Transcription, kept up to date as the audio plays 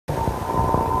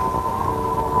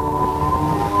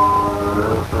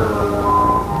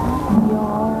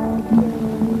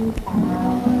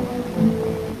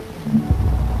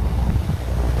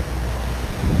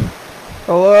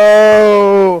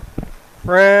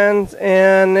friends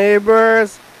and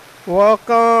neighbors.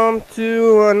 Welcome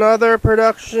to another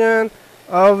production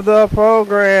of the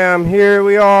program. Here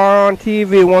we are on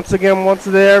TV once again, once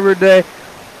a day, every day.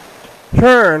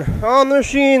 Turn on the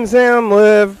machines and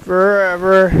live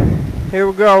forever. Here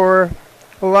we go, we're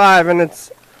live and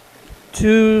it's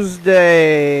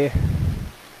Tuesday.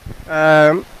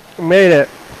 Made it.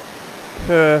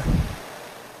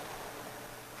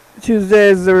 Tuesday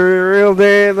is the real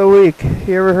day of the week.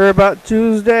 You ever heard about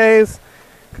Tuesdays?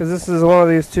 Because this is one of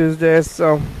these Tuesdays,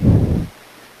 so.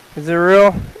 Is it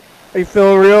real? Are you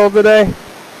feeling real today?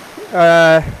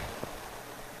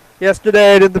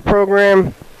 Yesterday I did the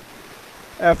program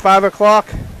at 5 o'clock.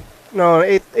 No,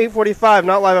 8:45,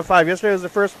 not live at 5. Yesterday was the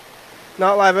first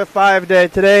not live at 5 day.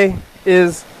 Today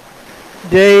is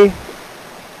day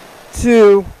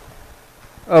 2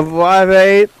 of live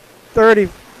at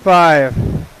 8:35.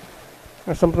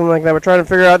 Or something like that. We're trying to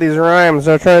figure out these rhymes.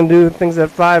 We're trying to do things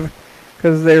at 5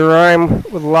 because they rhyme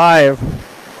with live.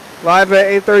 Live at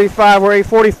 8:35. We're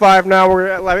 8:45 now. We're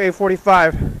at live at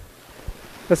 8:45.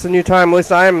 That's the new time. At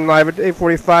least I am live at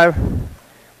 8:45.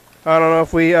 I don't know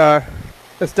if we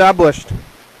established.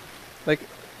 Like,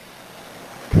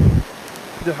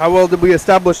 how well did we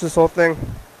establish this whole thing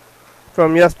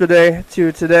from yesterday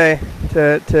to today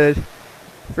to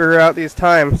figure out these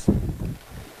times? I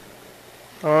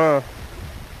don't know.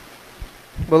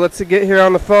 But let's get here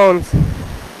on the phones.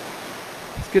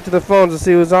 Let's get to the phones and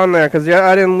see who's on there. Because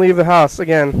I didn't leave the house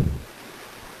again.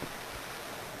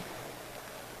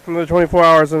 Another 24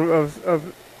 hours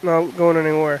of not going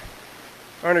anywhere.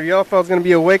 I don't know if Yellowfell's going to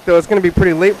be awake though. It's going to be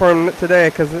pretty late for him today.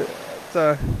 Because it's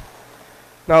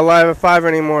not live at 5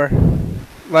 anymore.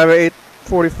 Live at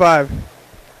 8:45.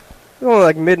 It's only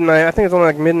like midnight. I think it's only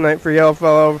like midnight for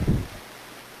Yellowfell.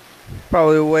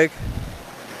 Probably awake.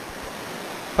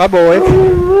 I'm awake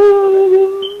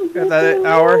at that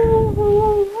hour.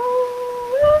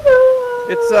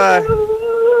 It's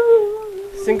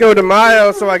Cinco de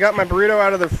Mayo, so I got my burrito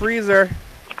out of the freezer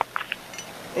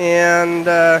and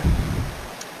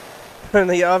put it in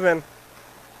the oven.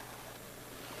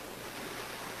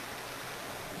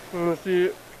 Let's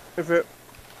see if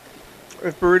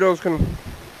burritos can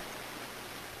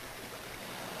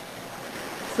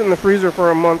sit in the freezer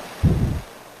for a month.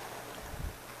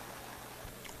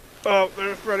 Oh,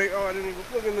 there's Freddie. Oh, I didn't even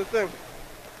look in the thing.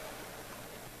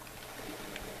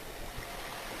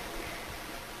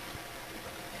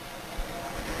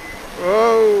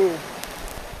 Oh.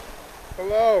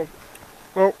 Hello.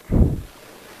 Oh.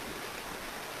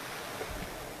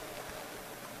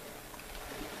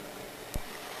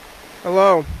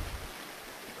 Hello.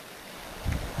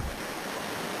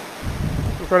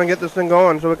 I'm trying to get this thing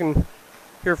going so we can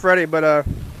hear Freddie, but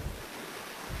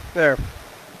there.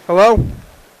 Hello?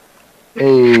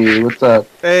 Hey, what's up?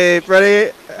 Hey,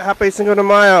 Freddie. Happy Cinco de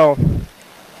Mayo.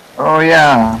 Oh,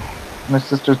 yeah. My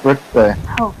sister's birthday.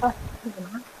 Oh,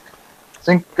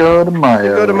 Cinco de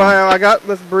Mayo. Cinco de Mayo. I got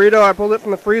this burrito. I pulled it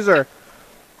from the freezer.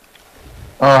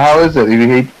 Oh, how is it?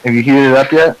 Have you heated it up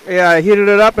yet? Yeah, I heated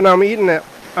it up and I'm eating it.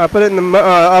 I put it in the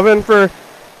oven for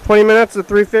 20 minutes at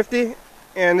 350,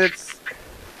 and it's...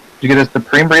 Did you get a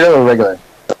supreme burrito or regular?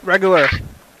 Regular.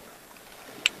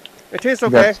 It tastes You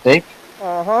okay. got steak?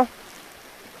 Uh-huh.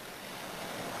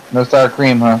 No sour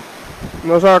cream, huh?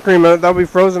 No sour cream. That'll be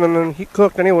frozen and then heat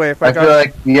cooked anyway. If I feel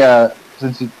like, yeah,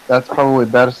 that's probably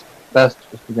best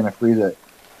if you're going to freeze it.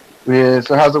 Yeah,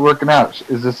 so how's it working out?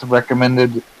 Is this a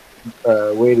recommended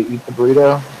way to eat the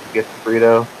burrito? Get the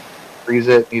burrito, freeze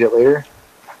it, eat it later?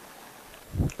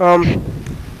 I mean,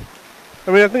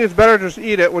 I think it's better to just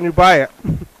eat it when you buy it.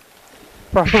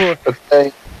 Probably.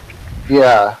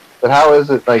 Yeah, but how is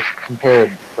it, like,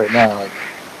 compared right now? Like,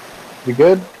 you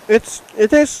good? It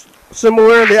tastes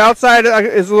similar. The outside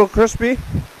is a little crispy.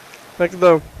 Like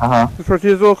the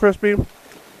tortilla is a little crispy.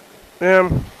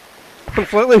 And I'm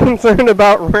slightly concerned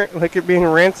about like it being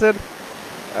rancid.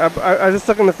 I just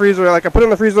stuck in the freezer. Like I put it in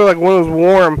the freezer like when it was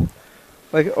warm,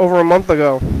 like over a month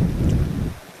ago.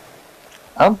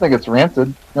 I don't think it's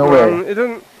rancid. No way. It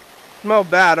doesn't smell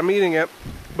bad. I'm eating it,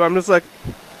 but I'm just like,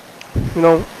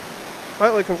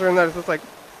 slightly concerned that it's just like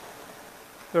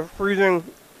the freezing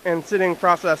and sitting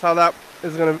process, how that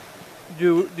is going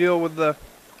to deal with the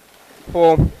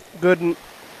whole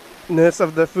goodness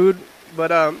of the food. But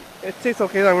it tastes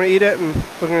okay. I'm going to eat it, and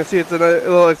we're going to see it's a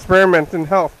little experiment in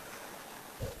health.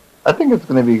 I think it's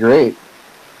going to be great.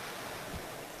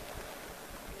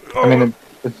 I mean,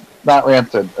 it's not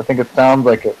rancid. I think it sounds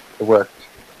like it worked.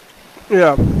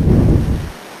 Yeah.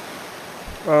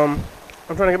 I'm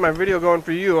trying to get my video going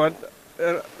for you.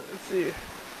 Let's see.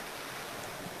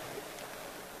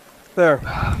 There.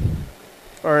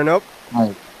 Alright, nope.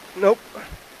 Nice. Nope.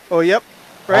 Oh, yep.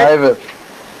 Right?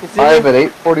 Live at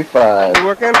 8:45. You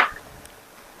working?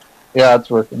 Yeah, it's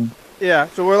working. Yeah,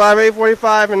 so we're live at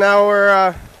 8:45, and now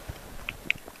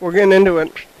we're getting into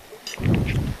it.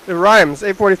 It rhymes,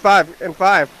 8:45 and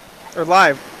 5, or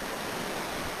live.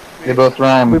 They both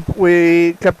rhyme.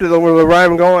 We kept the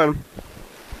rhyme going.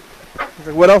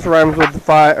 Like, what else rhymes with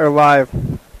 5 or live?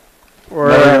 Or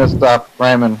Never gonna stop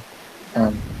rhyming.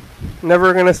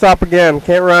 Never gonna stop again.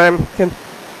 Can't rhyme.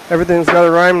 Everything's got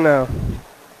to rhyme now.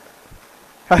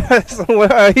 So,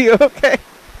 are you okay?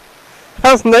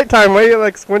 How's nighttime? Why are you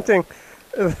like squinting?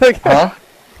 Huh?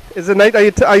 Is it night?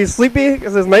 Are you sleepy?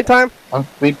 Is it nighttime? I'm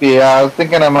sleepy. Yeah, I was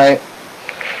thinking I might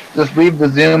just leave the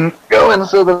Zoom going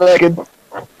so that I could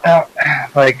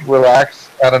like relax.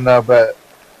 I don't know, but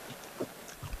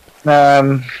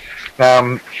I'm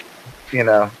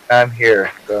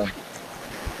here. So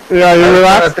Yeah, you I was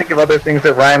relaxed. trying to think of other things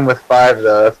that rhyme with 5,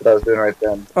 though. That's what I was doing right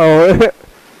then. Oh,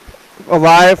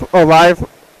 alive.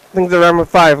 Things that rhyme with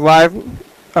 5. Live.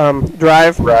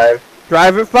 Drive.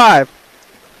 Drive at 5.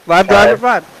 Live drive at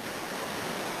 5.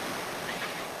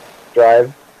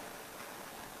 Drive.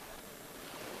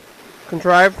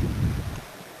 Contrive.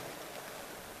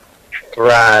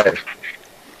 Thrive.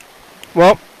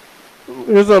 Well,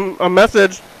 here's a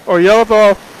message. Or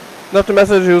Yellowfall left a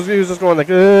message. He was just going like,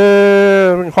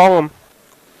 call him.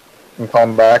 And call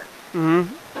him back.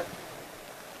 Mm-hmm.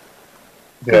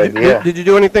 Good idea. Did you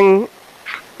do anything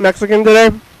Mexican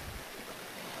today?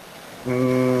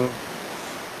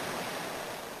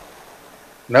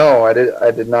 No, I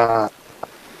did not.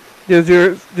 Does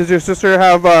your sister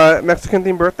have Mexican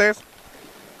themed birthdays?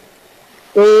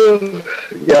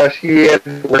 Yeah, she had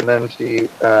and then she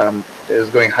is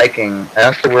going hiking. I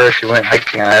asked her where she went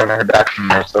hiking. I haven't heard back from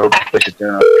her, so hopefully she's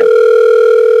doing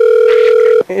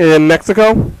okay. In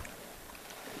Mexico?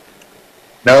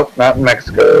 Nope, not in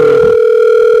Mexico.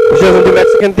 She doesn't do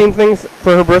Mexican themed things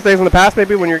for her birthdays in the past,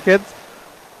 maybe when you were kids?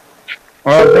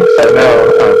 Well, I don't think so, no.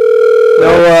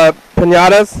 No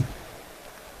piñatas?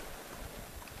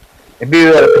 Maybe we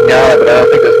had a piñata, but I don't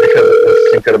think it's because it was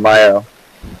Cinco de Mayo.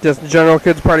 Just general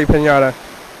kids party piñata.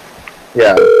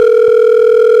 Yeah.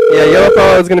 Yeah,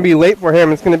 Yellowfella is going to be late for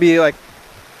him. It's going to be like...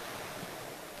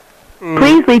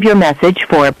 Please leave your message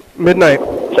for... midnight.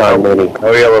 Sorry, lady.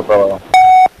 No yellow fellow.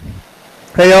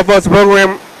 Hey, Yellowfella, it's a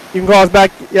program. You can call us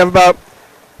back. You have about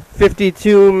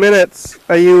 52 minutes.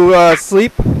 Are you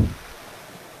asleep?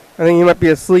 I think you might be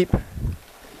asleep.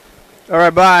 All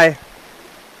right, bye.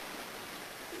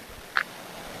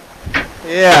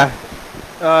 Yeah.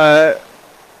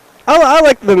 I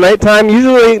like the nighttime.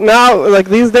 Usually now, like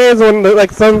these days when the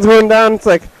sun's going down, it's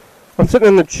like I'm sitting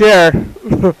in the chair.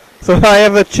 So I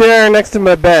have a chair next to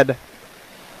my bed.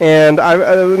 And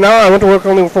now I went to work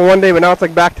only for one day, but now it's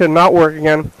like back to not work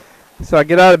again. So I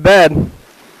get out of bed, and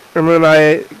then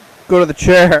I go to the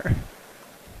chair.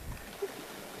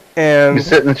 And You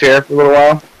sit in the chair for a little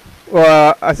while?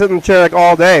 Well, I sit in the chair like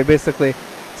all day, basically.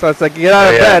 So it's like, get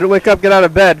out of bed, wake up, get out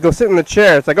of bed, go sit in the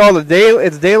chair. It's like,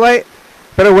 it's daylight,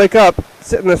 better wake up,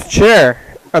 sit in this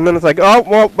chair. And then it's like, oh,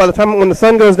 well, by the time when the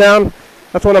sun goes down,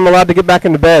 that's when I'm allowed to get back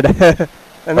into bed.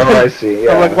 And then I see,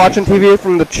 yeah. I'm like watching TV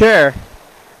from the chair.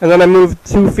 And then I move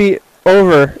 2 feet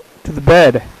over to the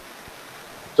bed.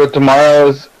 So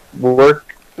tomorrow's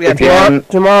work again?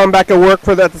 Tomorrow I'm back at work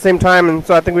at the same time, and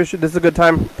so I think this is a good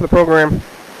time for the program.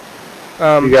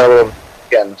 You got a little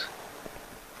weekend.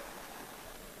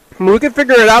 We could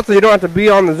figure it out so you don't have to be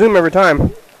on the Zoom every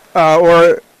time.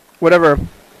 Or whatever.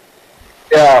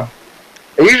 Yeah.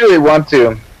 I usually want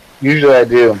to. Usually I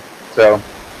do. So.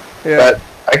 Yeah. But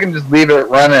I can just leave it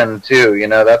running, too. You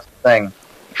know, that's the thing.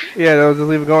 Yeah, they'll just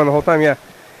leave it going the whole time, yeah.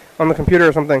 On the computer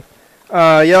or something.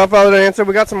 Yeah, if I didn't answer,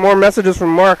 we got some more messages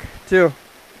from Mark, too.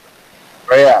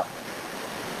 Oh, yeah.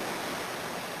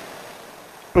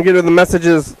 We'll get to the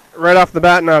messages right off the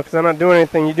bat now, because I'm not doing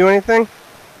anything. You do anything?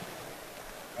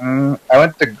 I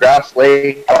went to Grass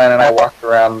Lake, and I walked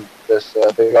around this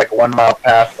big, 1 mile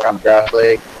path around Grass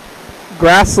Lake.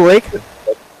 Grass Lake?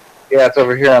 Yeah, it's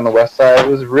over here on the west side. It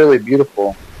was really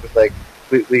beautiful. It was,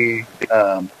 completely,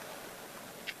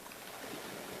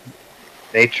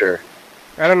 nature.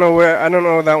 I don't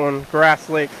know that one. Grass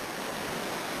Lake.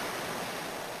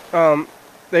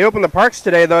 They opened the parks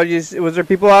today, though. Was there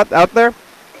people out there?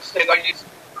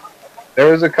 There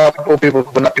was a couple people,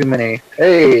 but not too many.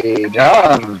 Hey,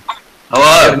 John.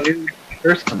 Hello. A new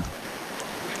person.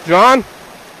 John?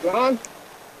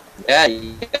 Yeah.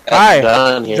 Hi.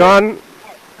 John here. John.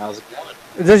 How's it going?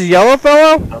 Is this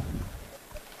Yellowfellow?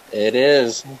 It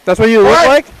is. That's what you look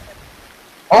like?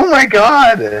 Oh my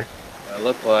god. I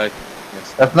look like.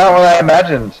 That's not what I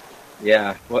imagined.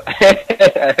 Yeah. Well,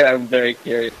 I'm very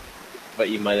curious what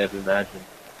you might have imagined.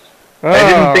 I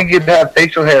didn't think you'd have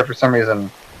facial hair for some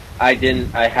reason. I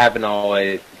didn't. I haven't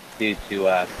always due to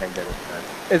pandemic time.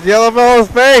 It's Yellow Fellow's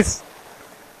face.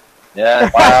 Yeah.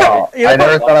 Wow. You I know-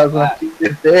 never thought I was going to see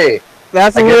this day.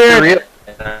 That's I weird.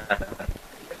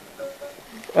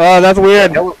 Oh, that's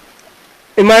weird. Yellow-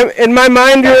 In my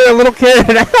mind, you're a little kid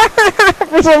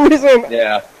for some reason.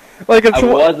 Yeah. Like a I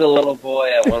was a little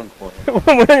boy at one point.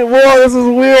 Whoa, this is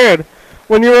weird.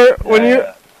 When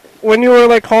you were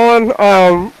like calling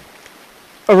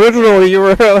originally, you were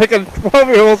like a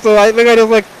 12-year-old. So I think I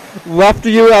just like left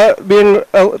you being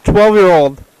a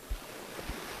 12-year-old.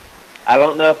 I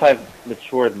don't know if I've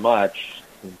matured much.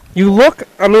 You look.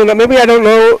 I mean, maybe I don't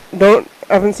know.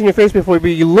 I haven't seen your face before, but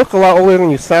you look a lot older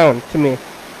than you sound to me.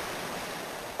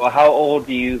 Well, how old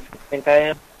do you think I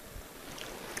am?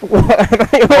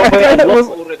 I I look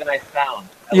older than I sound.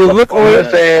 You look I'm older. going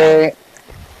to say,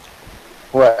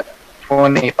 what,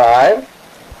 25?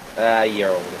 A year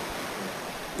older.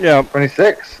 Yeah,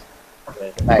 26?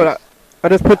 Nice. but I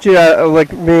just put you like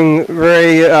being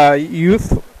very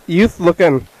youth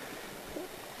looking.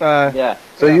 Yeah.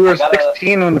 So you were I gotta-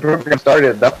 16 when the program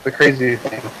started. That's the crazy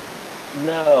thing.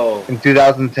 No. In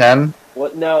 2010?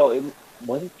 What? No.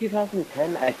 Was it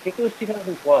 2010? I think it was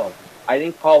 2012. I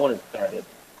didn't call when it started.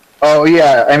 Oh,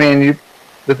 yeah. I mean, you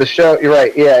with the show, you're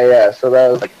right. Yeah. So that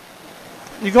was like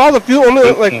You called a few only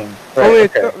 18. like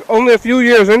Right, okay. only a few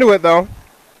years into it though.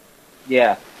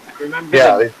 Yeah. I remember.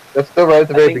 Yeah, that's still right at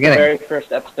the I very think beginning. the very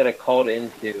first episode I called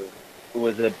into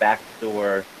was a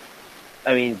backyard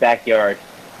episode.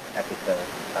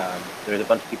 There was a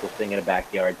bunch of people singing in a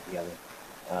backyard together.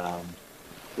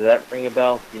 Does that ring a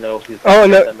bell? You know who's Oh,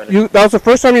 and that was the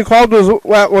first time you called was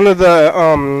at one of the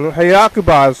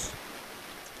Hayakubas.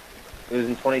 It was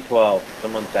in 2012.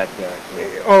 Someone's backyard.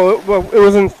 Oh, well, it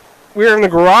was in. We were in the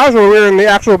garage, or we were in the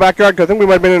actual backyard. 'Cause I think we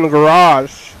might have been in the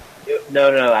garage. No.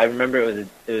 I remember it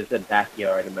was a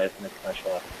backyard. It might have been a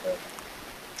special episode.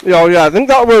 Yeah, I think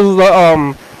that was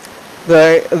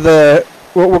the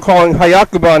what we're calling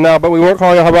Hayakuba now, but we weren't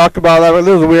calling it Hayakuba. That was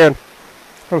weird.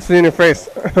 I'm seeing your face.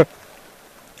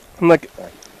 I'm like,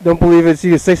 don't believe it's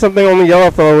you. Say something only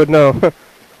Yellow Fellow would know. It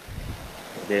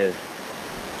is.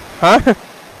 Huh? I'm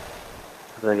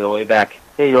gonna go way back.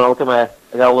 Hey, you wanna look at my?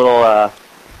 I got a little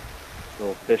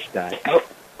fish guy. Oh,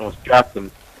 almost dropped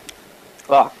him.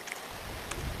 Fuck.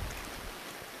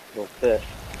 Little fish.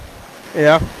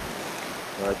 Yeah.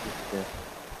 No, I just,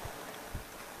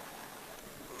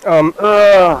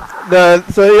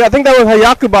 I think that was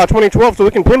Hayakuba 2012, so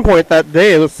we can pinpoint that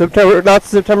day. It was September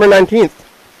 19th,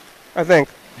 I think.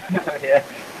 yeah.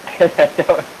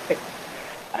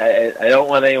 I don't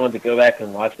want anyone to go back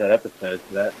and watch that episode.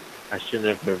 So that I shouldn't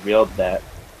have revealed that.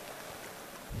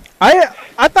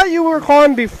 I thought you were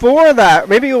calling before that.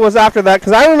 Maybe it was after that,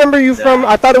 because I remember you from.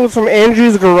 I thought it was from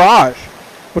Angie's Garage,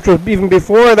 which was even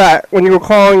before that when you were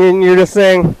calling and you're just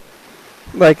saying,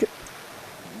 like.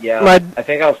 Yeah, I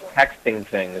think I was texting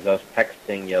things. I was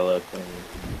texting Yellow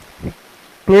things.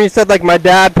 When you said like my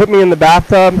dad put me in the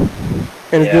bathtub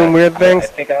and is doing weird things. I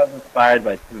think I was inspired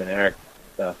by Tim and Eric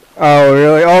stuff. Oh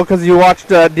really? Oh, because you watched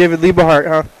David Liebehart,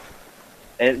 huh?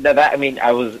 And I mean,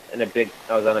 I was on a big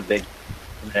Tim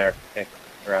and Eric kick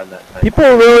around that time. People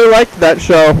really liked that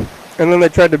show, and then they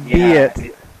tried to be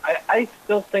it. I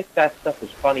still think that stuff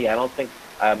is funny. I don't think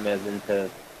I'm as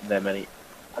into them any.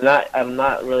 I'm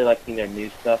not really liking their new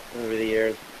stuff over the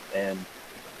years,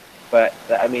 but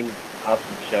I mean,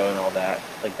 Awesome Show and all that,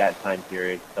 like that time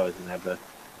period, it's always gonna have a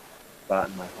spot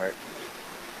in my heart.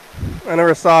 I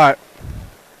never saw it.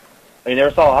 Oh, you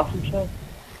never saw Awesome Show?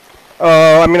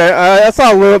 Oh, I mean, I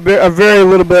saw a very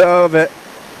little bit of it.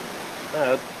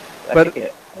 No, I But- think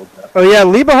it holds up. Oh yeah,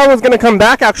 Liebehart was gonna come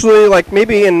back actually, like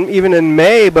maybe even in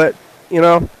May, but you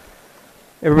know,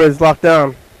 everybody's locked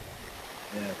down.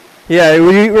 Yeah,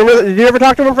 remember, did you ever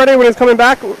talk to him, Freddie, when he's coming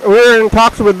back? We were in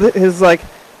talks with his, like,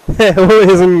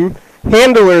 his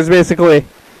handlers, basically.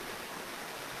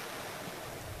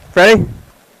 Freddie?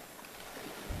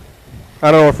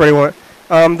 I don't know what Freddie wants.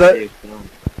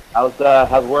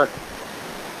 How's work?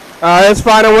 It's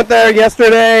fine. I went there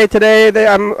yesterday, today.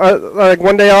 I'm, like,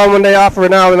 one day on, one day off for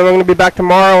now, and then I'm going to be back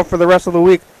tomorrow for the rest of the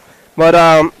week.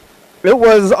 But, it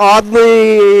was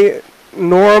oddly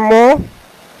normal.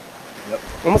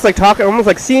 Almost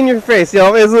like seeing your face, you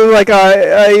know. It's like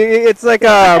it's like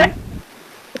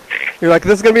you're like,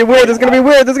 this is gonna be weird, this is gonna be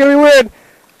weird, this is gonna be weird,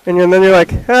 and then you're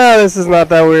like, this is not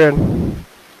that weird.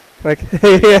 Like,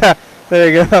 yeah, there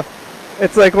you go.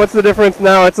 It's like, what's the difference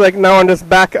now? It's like now I'm just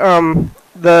back.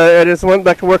 I just went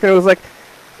back to work, and it was like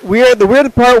weird. The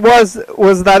weird part was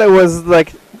that it was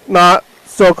like not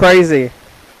so crazy.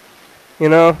 You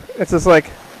know, it's just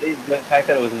like The fact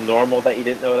that it was normal that you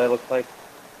didn't know what I looked like.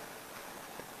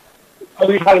 Oh,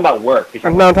 you're talking about work.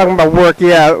 I'm not talking about work.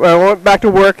 Yeah, I went back to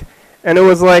work, and it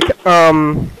was like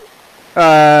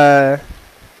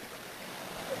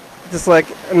just like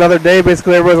another day.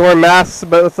 Basically, everyone was wearing masks,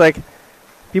 but it's like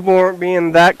people weren't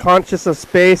being that conscious of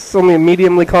space, only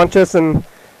mediumly conscious, and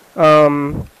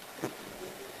it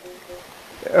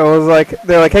was like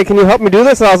they're like, "Hey, can you help me do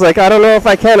this?" And I was like, "I don't know if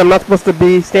I can. I'm not supposed to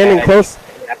be standing close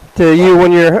to you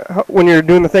when you're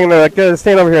doing the thing." And they're like,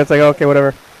 "Stand over here." It's like, okay,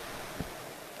 whatever.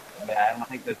 Yeah, I don't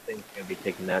think this thing's gonna be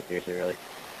taken that seriously, really.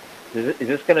 Is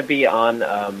this gonna be on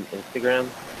Instagram?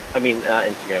 I mean,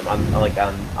 Instagram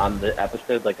on the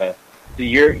episode, like a. So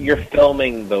you're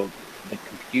filming the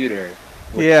computer.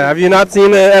 Yeah, have you not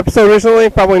seen the episode recently?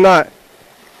 Probably not.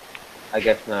 I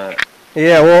guess not.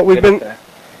 Yeah, well, we've been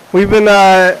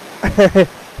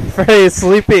Freddie is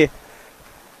sleepy.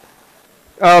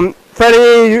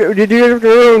 Freddie, did you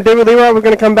remember David Leroy was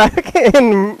going to come back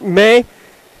in May?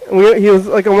 He was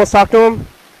like almost talked to him.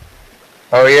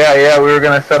 Oh yeah, we were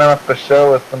gonna set up a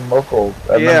show with some locals.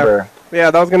 I remember.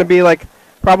 Yeah, that was going to be like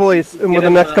probably within the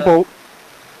next couple.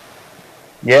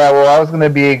 Yeah, well, I was gonna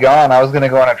be gone. I was gonna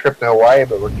go on a trip to Hawaii,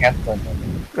 but we're canceling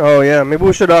it. Oh yeah, maybe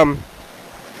we should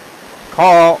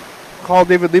call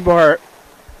David Liebehart.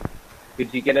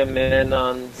 Could you get him in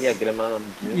on? Yeah, get him on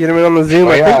Zoom. Get him in on the Zoom.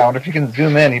 Oh yeah, I wonder if you can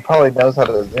zoom in. He probably knows how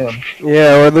to zoom.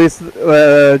 Yeah, or at least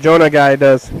Jonah guy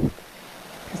does.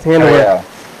 His handler. Oh, yeah.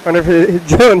 I wonder if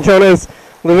Jonah's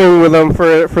living with him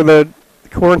for the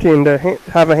quarantine to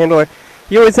have a handler.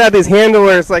 He always had these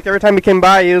handlers. Like every time he came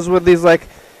by, he was with these like,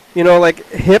 you know, like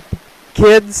hip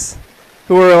kids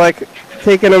who were like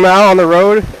taking him out on the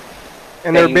road,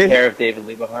 and they're taking care of David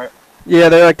Liebehart. Yeah,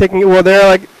 they're like taking. Well, they're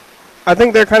like, I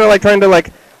think they're kind of like trying to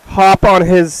like hop on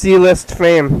his C-list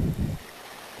fame.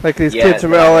 Like these kids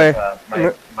from LA.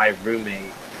 My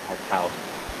roommate has house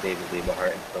David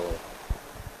Liebehart in Philly.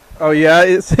 Oh yeah,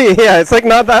 it's like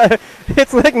not that.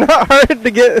 It's like not hard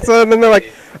to get. So then they're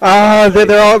like,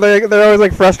 they're always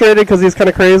like frustrated because he's kind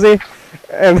of crazy,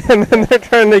 and then they're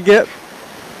trying to get.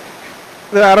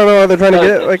 I don't know. They're trying to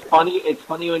get like. Funny. It's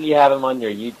funny when you have him on your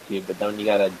YouTube, but then you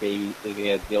gotta deal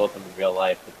with him in real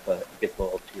life. It gets a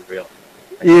little too real.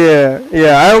 Yeah.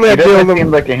 I only have to deal with him.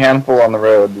 Seemed like a handful on the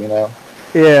road, you know.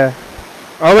 Yeah.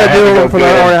 I only have to deal with him for an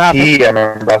hour and a half. I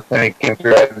remember last time he came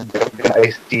through. I had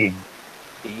iced tea.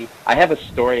 I have a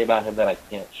story about him that I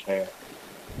can't share.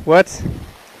 What?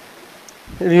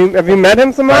 Have you met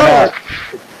him somehow?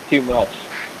 Too much.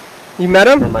 You met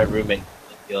him? From my roommate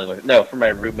dealing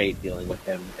with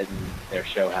him in their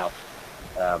show house,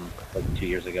 like 2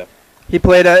 years ago. He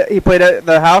played at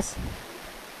the house.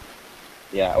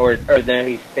 Yeah, or then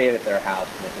he stayed at their house,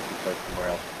 and I think he played somewhere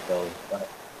else. So,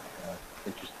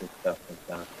 interesting stuff like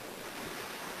that.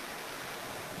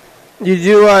 Did you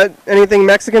do anything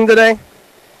Mexican today?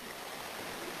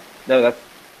 No,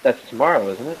 that's tomorrow,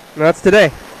 isn't it? No, that's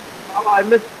today. Oh, I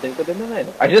missed Cinco de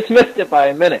Mayo. I just missed it by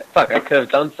a minute. Fuck, I could have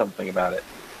done something about it.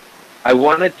 I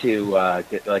wanted to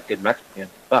get like good Mexican.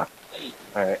 Fuck.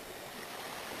 All right.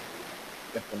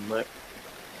 Guess I'm like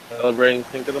celebrating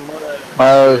Cinco de Mayo.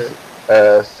 Mayo's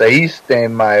 6 de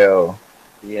Mayo.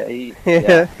 Yeah.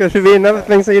 Yeah. Could be another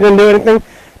thing. So you didn't do anything?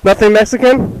 Nothing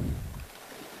Mexican?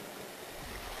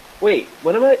 Wait,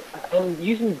 what am I? I'm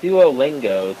using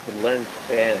Duolingo to learn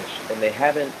Spanish, and they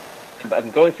haven't.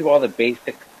 I'm going through all the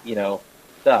basic,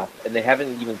 stuff, and they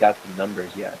haven't even got the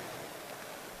numbers yet.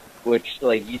 Which,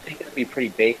 like, you think it'd be pretty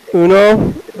basic.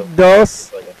 Uno,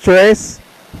 dos, tres,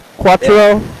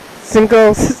 cuatro,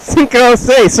 cinco,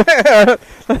 seis.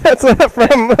 That's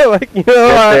from, like,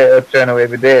 Ocho,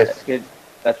 nueve, diez. That's good.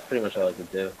 That's pretty much all I could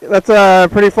do. That's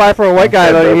pretty fly for a white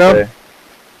guy, though, you know?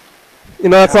 You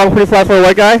know that song, Pretty Fly for a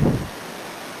White Guy?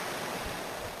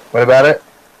 What about it?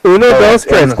 Uno, dos,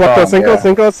 tres, cuatro, song,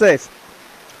 cinco, seis.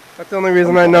 That's the only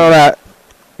reason I know that.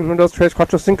 Uno, dos, tres,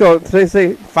 cuatro, cinco. Did they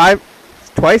say five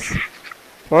twice?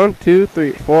 1, 2,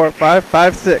 3, 4, 5,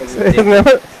 5, 6. Isn't that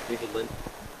what? David Lynch.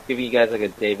 Giving you guys like a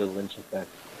David Lynch effect.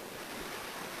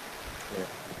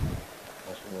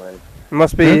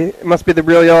 It must be the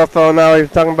real yellow fellow now. You're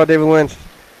talking about David Lynch.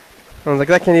 I was like,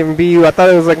 that can't even be you. I thought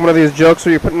it was like one of these jokes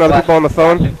where you're putting other people on the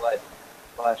phone.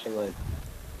 Flashing light.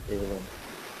 David Lynch.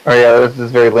 Oh yeah, this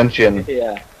is very Lynchian.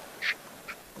 Yeah.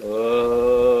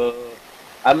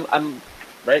 I'm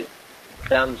right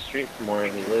down the street from where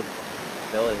he lives.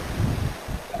 Philly.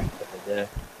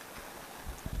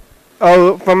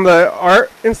 Oh, from the Art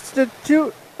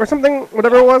Institute or something,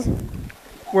 whatever it was,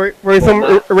 where he's from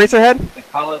Eraserhead. The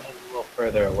college is a little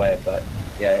further away, but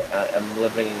yeah, I'm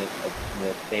living in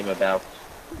the same about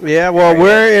Yeah, well,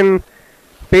 we're in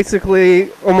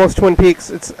basically almost Twin Peaks.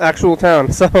 It's actual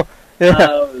town, so yeah.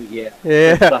 Oh yeah.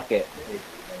 Yeah. Suck it.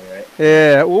 Right?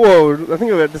 Yeah. Whoa! I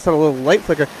think it just had a little light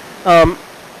flicker.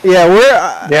 Yeah,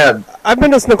 we're. Yeah, I've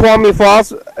been to Snoqualmie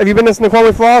Falls. Have you been to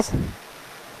Snoqualmie Falls?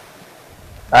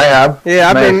 I have. Yeah,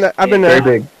 I've Nice. been. I've been Very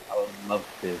there. big. I would love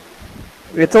to.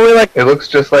 It's only like. It looks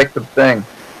just like the thing.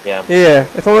 Yeah. Yeah,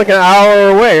 it's only like an hour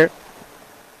away.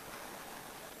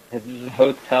 Is the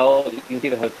hotel? You can see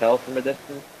the hotel from a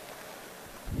distance.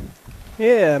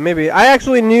 Yeah, maybe. I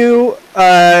actually knew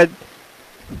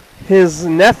his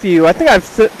nephew. I think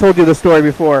I've told you the story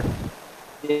before.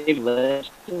 Dave Lynch.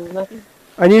 Nothing.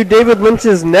 I knew David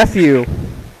Lynch's nephew.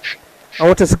 I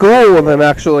went to school with him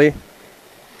actually,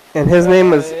 and his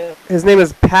name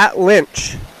is Pat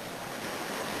Lynch.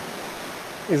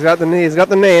 He's got the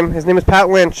name. His name is Pat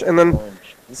Lynch, and then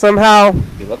somehow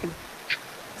You looking?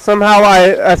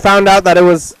 I found out that it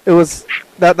was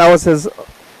that was his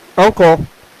uncle,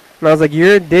 and I was like,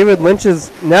 "You're David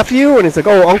Lynch's nephew?" And he's like,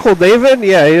 "Oh, Uncle David?"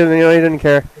 Yeah, he didn't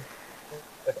care.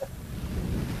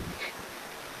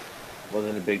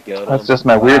 Wasn't a big deal. That's just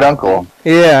my weird uncle.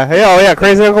 Yeah, oh yeah,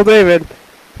 crazy Uncle David.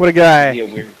 What a guy.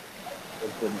 Was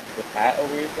the Pat a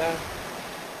weird guy?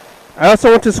 I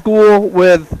also went to school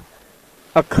with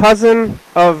a cousin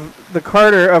of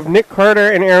Nick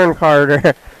Carter and Aaron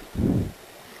Carter.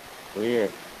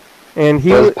 Weird. And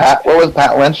What was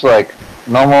Pat Lynch like?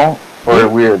 Normal or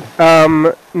weird?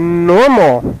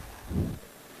 Normal.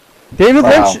 David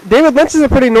Wow. Lynch is a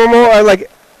pretty normal.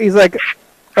 He's like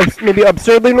maybe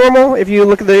absurdly normal if you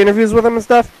look at the interviews with him and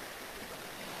stuff.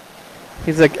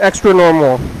 He's like extra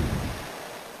normal.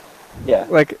 Yeah.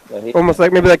 Like Yeah, almost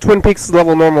like maybe like Twin Peaks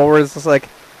level normal, where it's just like,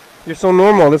 you're so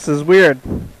normal. This is weird.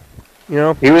 You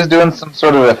know? He was doing some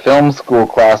sort of a film school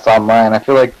class online. I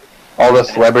feel like all the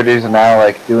celebrities are now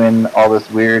like doing all this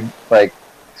weird like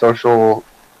social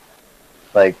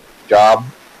like job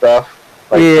stuff.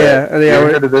 Like, Yeah, you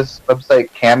ever heard of this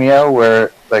website Cameo,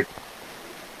 where like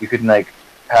you can like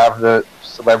have the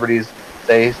celebrities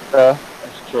say stuff?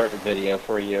 A short video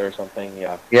for a year or something.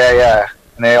 Yeah. Yeah.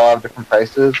 And they all have different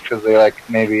prices because they like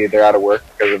maybe they're out of work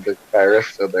because of the virus,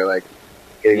 so they're like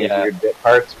getting these weird bit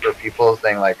parts for people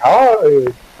saying like,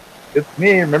 "Oh, it's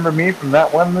me. Remember me from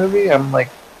that one movie?" I'm like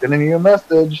sending you a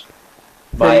message.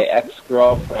 My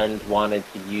ex-girlfriend wanted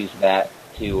to use that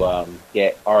to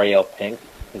get Ariel Pink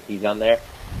because he's on there.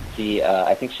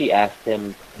 I think she asked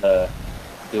him to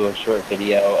do a short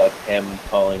video of him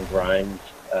calling Grimes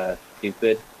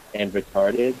stupid and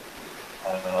retarded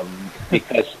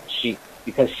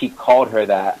because she called her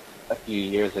that a few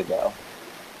years ago.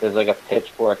 There's like a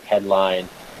Pitchfork headline.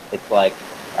 It's like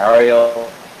Ariel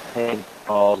Pink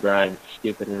called Grimes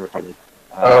stupid and retarded.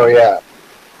 Oh yeah.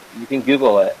 You can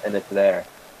Google it and it's there.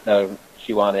 No,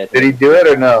 she wanted. Did he do it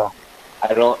or no?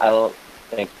 I don't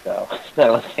think so. I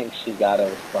don't think she got a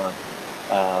response.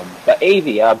 But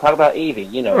Avi, I'm talking about Avi.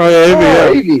 You know. Oh yeah,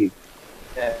 Avy.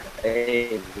 Yeah,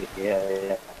 Avi.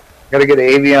 Yeah. Gotta get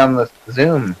Avy on the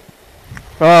Zoom.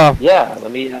 Oh, Yeah.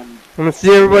 Let me. let me see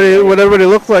what everybody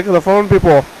looks like on the phone,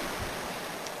 people.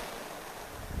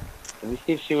 Let me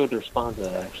see if she would respond to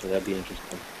that. Actually, that'd be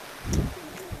interesting.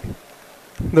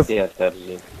 Yeah, that's a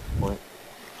good point.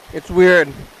 It's weird.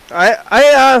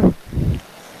 I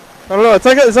don't know. It's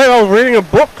like I was reading a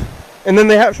book, and then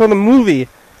they show the movie.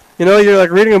 You know, you're like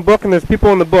reading a book, and there's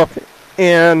people in the book,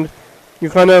 and you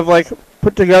kind of like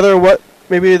put together what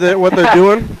they're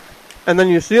doing, and then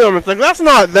you see them. It's like, that's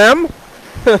not them.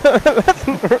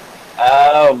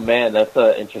 Oh man, that's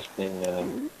interesting.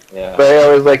 Yeah. But I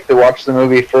always like to watch the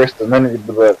movie first and then read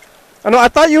the book. I know. I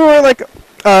thought you were like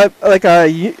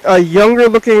a younger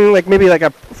looking, like maybe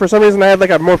like for some reason I had like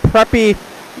a more preppy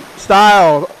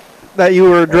style that you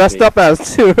were dressed up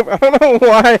as too. I don't know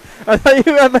why. I thought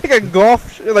you had like a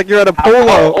golf, like you're at a polo.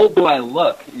 How old do I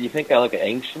look? You think I look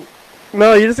ancient?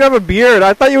 No, you just have a beard.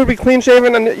 I thought you would be clean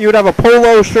shaven and you would have a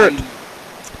polo shirt.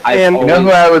 And You know who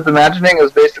I was imagining? It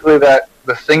was basically the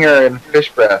singer in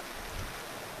Fish Breath.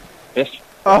 Fish.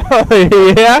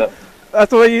 oh yeah,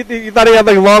 that's what you thought he had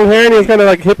like long hair and he was kind of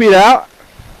like hippied out.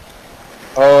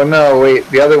 Oh no, wait,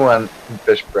 the other one in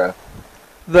Fish Breath.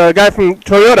 The guy from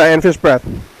Toyota and Fish Breath.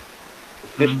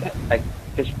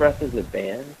 Fish Breath is a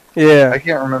band. Yeah. I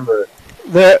can't remember.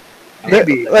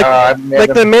 Maybe I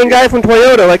like the main guy from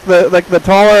Toyota, like the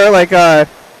taller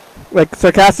like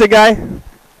sarcastic guy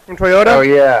from Toyota. Oh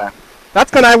yeah. That's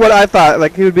kind of what I thought.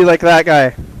 Like he would be like that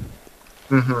guy.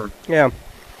 Mhm. Yeah.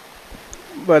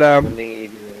 But now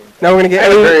we're gonna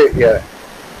get. Yeah.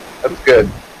 That's good.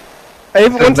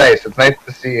 It's nice. It's nice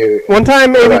to see you. One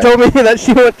time, Amy told me that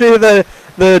she went to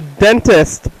the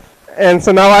dentist, And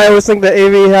so now I always think that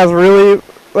AV has really,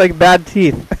 like, bad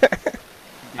teeth.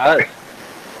 Does.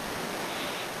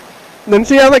 Didn't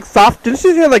she have, like,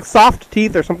 soft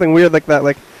teeth or something weird like that?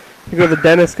 Like, you go to the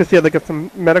dentist because she had, like, some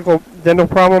medical dental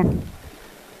problem?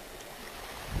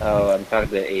 Oh, I'm talking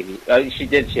about AV. Oh, she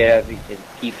did. She has his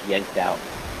teeth yanked out.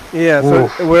 Yeah, so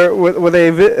with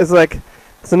it's like...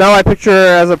 So now I picture her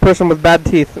as a person with bad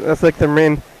teeth. That's, like, the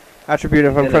main attribute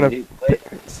if I'm trying to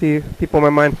see people in my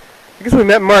mind. I guess we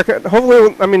met Mark.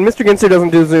 Hopefully, I mean, Mr. Ginster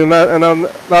doesn't do Zoom, and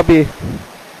that'll be...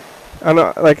 I'm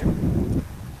not, like...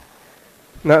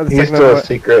 He's still a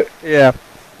secret. Yeah.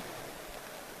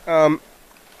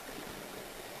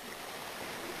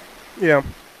 Yeah.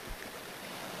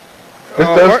 This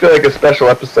does feel like a special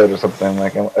episode or something.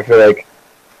 Like I feel like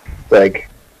Sorry,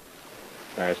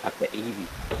 it's not the AV.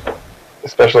 a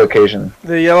special occasion.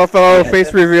 The yellow fellow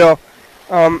face reveal.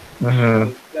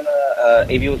 Mm-hmm.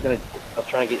 AV was gonna. I was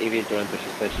trying to get AV to join, but she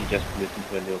said she just moved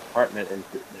into a new apartment and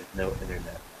there's no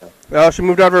internet. So. Oh, she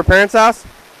moved out of her parents' house?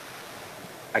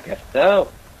 I guess so.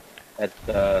 That's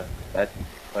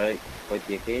quite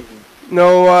the occasion.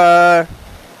 No,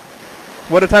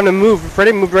 what a time to move.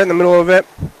 Freddie moved right in the middle of it.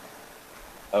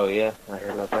 Oh yeah, I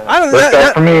heard about that. I don't know. Worked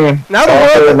out for me. Now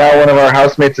now one of our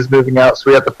housemates is moving out, so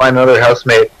we have to find another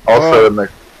housemate also in the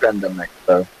pandemic.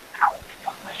 So. Ow,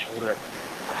 fuck my shoulder.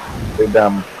 Big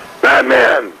dumb.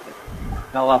 Batman!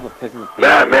 Fell off a picnic table.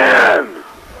 Batman!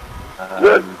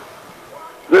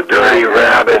 The dirty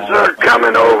rabbits are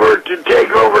coming over to take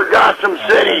over Gotham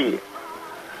City.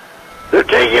 They're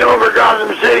taking over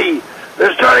Gotham City.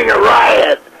 They're starting a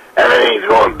riot. Everything's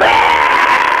going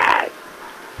bad.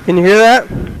 Can you hear that?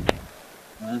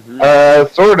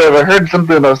 Sort of. I heard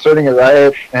something about starting a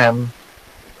riot, and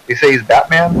you say he's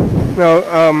Batman?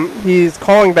 No, he's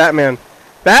calling Batman.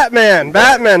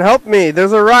 Batman, help me.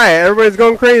 There's a riot. Everybody's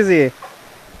going crazy.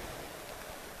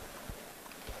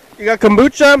 You got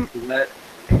kombucha?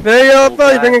 There you go,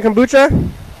 fellas. You drinking kombucha?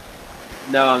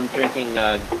 No, I'm drinking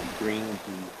green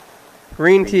tea.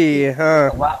 Green tea, huh?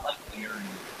 A lot like urine,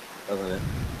 doesn't it?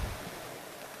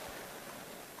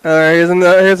 Alright,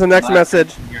 here's the next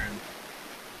message. Urine.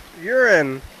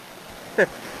 Urine.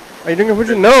 Are you drinking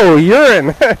kombucha? No,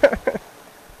 urine.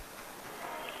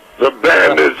 The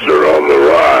bandits are on the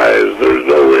rise. There's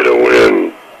no way to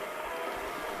win.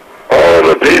 All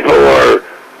the people are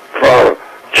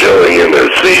chilling in their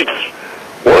seats,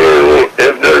 wondering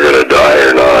if they're going to die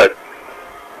or not.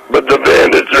 But the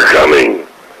bandits are coming,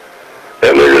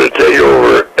 and they're going to take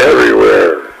over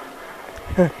everywhere.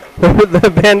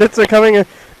 The bandits are coming.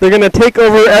 They're going to take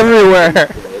over everywhere.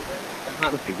 That's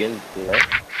not what begins to, right?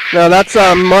 No, that's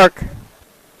Mark.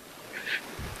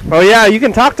 Oh yeah, you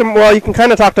can talk to him. Well, you can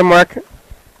kind of talk to Mark.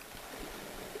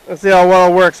 Let's see how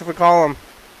well it works if we call him.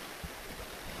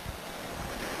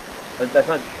 But that's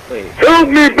not. Wait. Help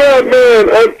me, Batman!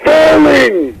 I'm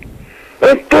falling!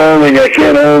 I'm falling! I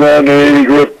can't hold on to any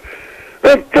grip.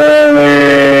 I'm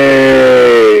falling!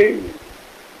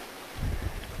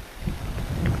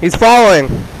 He's falling.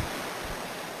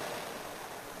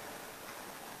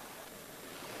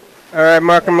 Alright,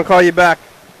 Mark, I'm gonna call you back.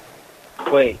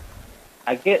 Wait.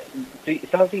 It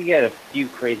sounds like you get a few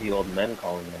crazy old men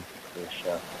calling in for this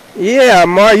show. Yeah,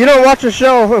 Mark, you don't watch the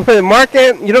show. Mark,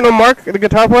 you don't know Mark, the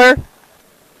guitar player?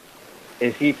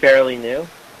 Is he fairly new?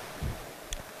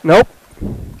 Nope.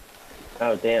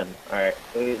 Oh, damn. Alright.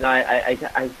 No,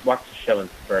 I watched the show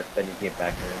first, then you get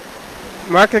back to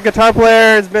it. Mark, the guitar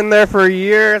player, has been there for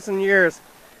years and years.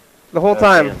 The whole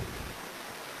time. Damn.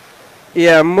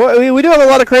 Yeah, we do have a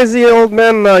lot of crazy old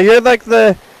men. You're like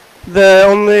the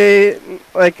only,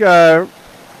 like,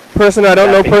 person I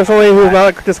don't know personally who's not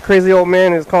like, just crazy old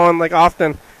man who's calling, like,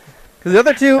 often. Because the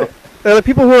other two, the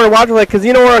people who are watching, like, because,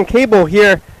 you know, we're on cable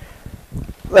here.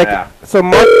 Like, yeah. So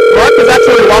Mark is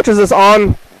actually watches us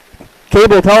on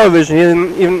cable television. He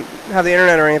didn't even have the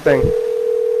internet or anything.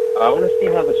 I want to see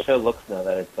how the show looks now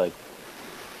that it's, like,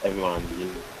 everyone on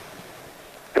YouTube.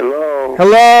 Hello?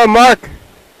 Hello, Mark.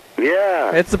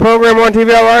 Yeah. It's the program on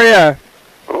TV. How are ya?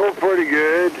 Oh, pretty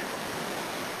good.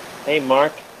 Hey,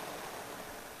 Mark.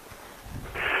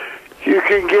 You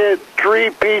can get 3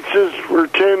 pizzas for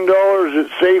 $10 at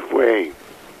Safeway.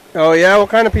 Oh, yeah? What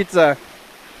kind of pizza?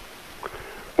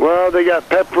 Well, they got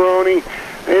pepperoni.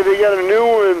 Hey, they got a new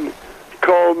one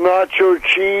called Nacho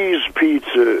Cheese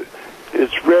Pizza.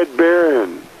 It's Red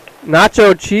Baron.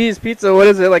 Nacho cheese pizza? What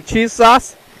is it, like cheese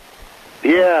sauce?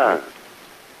 Yeah.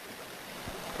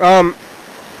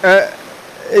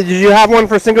 Did you have one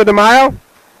for Cinco de Mayo?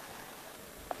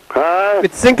 Huh?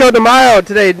 It's Cinco de Mayo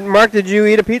today. Mark, did you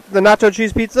eat the nacho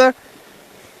cheese pizza?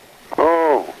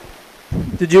 Oh.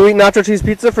 Did you eat nacho cheese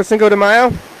pizza for Cinco de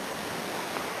Mayo?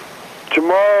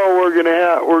 tomorrow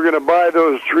we're gonna buy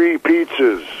those 3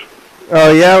 pizzas.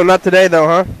 Oh yeah, not today though,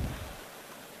 huh?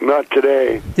 Not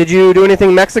today. Did you do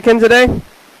anything Mexican today?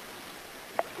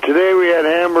 Today we had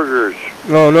hamburgers.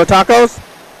 No, no tacos.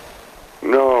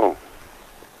 No.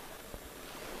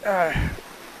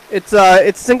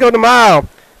 It's Cinco de Mayo.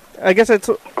 I guess it's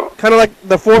kind of like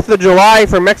the 4th of July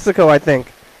for Mexico, I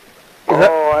think.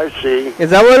 I see.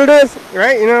 Is that what it is?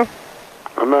 Right? You know.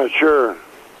 I'm not sure.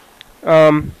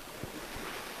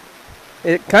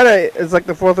 It kind of is like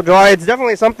the 4th of July. It's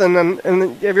definitely something. And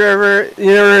have you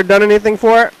ever done anything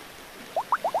for it?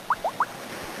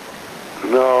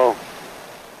 No.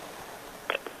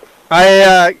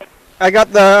 I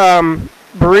got the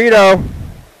burrito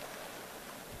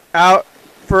out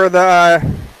for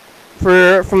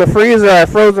from the freezer. I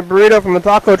froze a burrito from the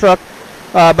taco truck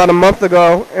about a month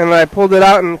ago, and I pulled it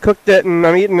out and cooked it, and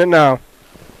I'm eating it now.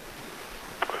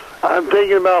 I'm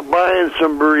thinking about buying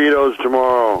some burritos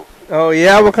tomorrow. Oh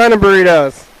yeah, what kind of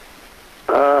burritos?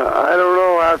 I don't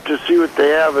know. I have to see what they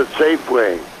have at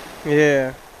Safeway.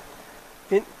 Yeah.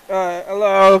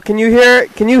 Hello. Can you hear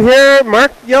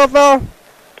Mark Yellowfell?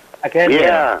 I can hear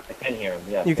Yeah. him. I can hear him,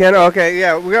 yeah. You can. Okay.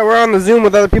 Yeah. We're on the Zoom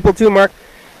with other people too, Mark.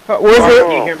 Where's Mark, Re-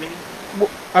 can you hear me?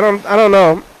 I don't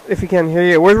know if he can hear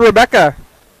you. Where's Rebecca?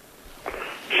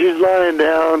 She's lying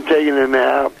down, taking a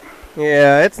nap.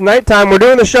 Yeah, it's nighttime. We're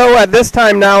doing the show at this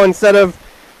time now instead of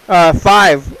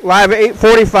 5, live at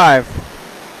 8:45.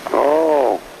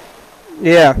 Oh.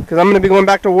 Yeah, because I'm going to be going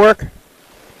back to work.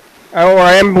 Or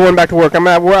I am going back to work. I'm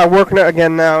at work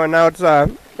again now, and now it's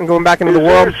I'm going back into the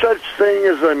world. Is there such thing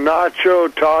as a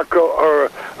nacho taco or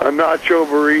a nacho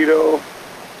burrito?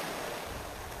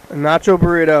 A nacho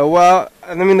burrito. Well,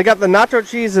 I mean, they got the nacho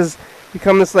cheese has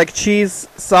become this like cheese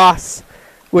sauce,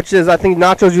 which is I think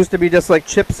nachos used to be just like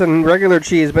chips and regular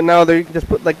cheese, but now they just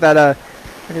put like that. I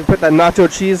can put that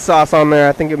nacho cheese sauce on there.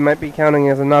 I think it might be counting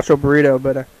as a nacho burrito.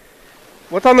 But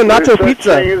what's on the nacho There's pizza?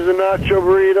 such thing as a nacho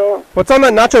burrito? What's on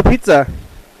that nacho pizza?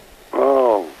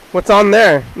 Oh. What's on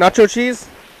there? Nacho cheese?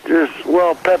 Just,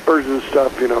 well, peppers and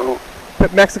stuff, you know.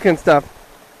 Mexican stuff.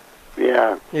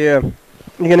 Yeah. Yeah.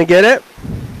 You gonna get it?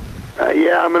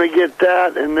 Yeah, I'm going to get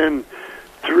that and then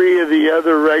 3 of the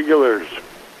other regulars.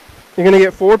 You're gonna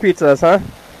get 4 pizzas, huh?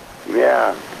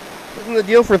 Yeah. Isn't the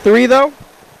deal for 3 though?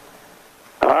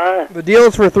 The deal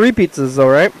is for 3 pizzas, though,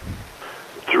 right?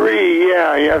 3,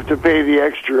 yeah. You have to pay the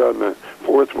extra on the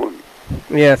 4th one.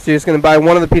 Yeah, so you're just gonna buy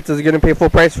one of the pizzas. You're gonna pay full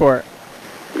price for it.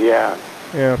 Yeah.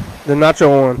 Yeah, the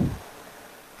nacho one.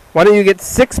 Why don't you get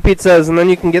 6 pizzas and then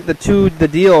you can get the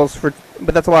deals for?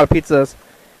 But that's a lot of pizzas.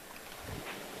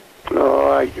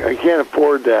 No, I can't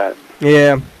afford that.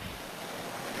 Yeah.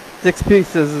 6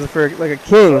 pizzas is for like a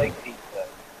king. I like pizza.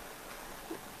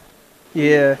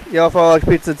 Yeah, Yellowfell likes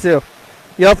pizza too.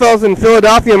 Yellowfell's in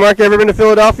Philadelphia. Mark, you ever been to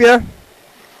Philadelphia?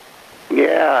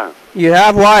 Yeah. You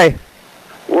have? Why?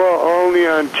 Well, only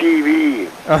on TV.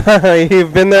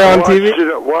 You've been there on TV?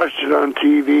 Watched it on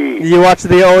TV. You watch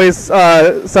the Always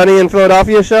Sunny in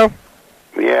Philadelphia show?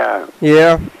 Yeah.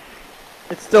 Yeah.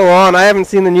 It's still on. I haven't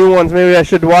seen the new ones. Maybe I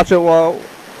should watch it while...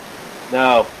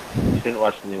 No, you shouldn't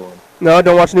watch the new one. No,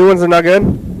 don't watch new ones. They're not good?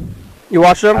 You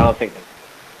watch them? I don't think...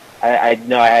 I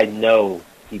know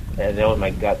in my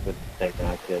gut that they're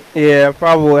not good. Yeah,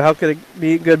 probably. How could it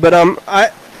be good? But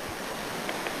I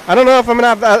don't know if I'm gonna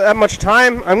have that much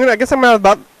time. I guess I'm gonna have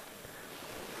about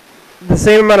the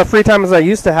same amount of free time as I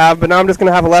used to have, but now I'm just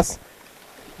gonna have less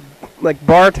like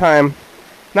bar time.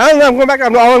 Now that I'm going back,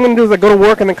 all I'm gonna do is like go to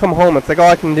work and then come home. It's like all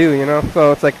I can do, you know.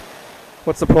 So it's like,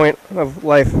 what's the point of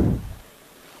life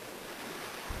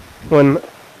when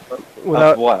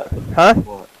without Of what? Huh?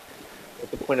 What?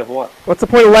 What's the point of what? What's the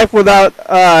point of life without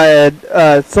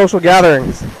social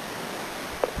gatherings?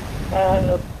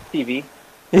 TV.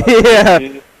 Yeah,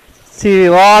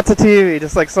 TV, lots of TV,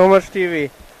 just like so much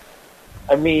TV.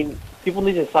 I mean, people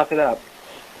need to suck it up.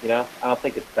 You know, I don't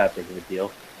think it's that big of a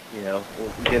deal. You know,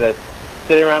 we get to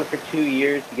sit around for 2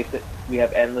 years. We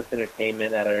have endless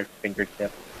entertainment at our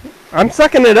fingertips. I'm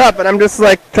sucking it up, and I'm just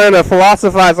like trying to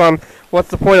philosophize on what's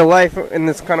the point of life in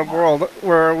this kind of world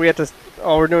where we have to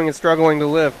all we're doing is struggling to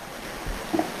live.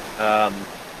 I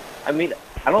mean,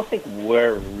 I don't think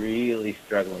we're really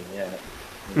struggling yet.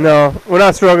 No, we're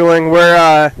not struggling.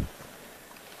 We're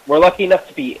lucky enough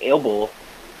to be able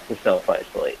to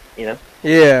self-isolate. You know.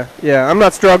 yeah. I'm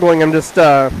not struggling. I'm just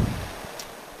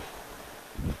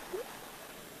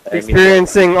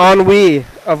experiencing ennui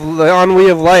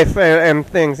of life and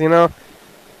things. You know.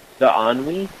 The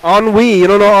ennui. Ennui. You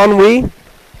don't know ennui?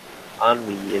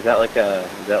 Ennui. Is that like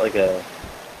a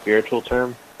spiritual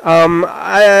term?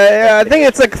 I think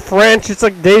it's like French. It's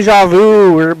like deja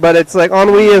vu, but it's like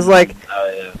ennui is like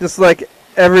just like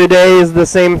every day is the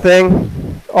same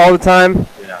thing all the time.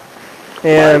 Yeah.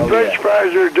 And My French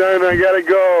fries are done. I gotta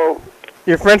go.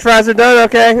 your French fries are done.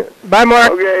 Okay, bye,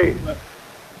 Mark. Okay.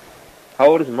 How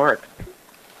old is Mark?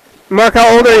 Mark,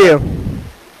 how old are you?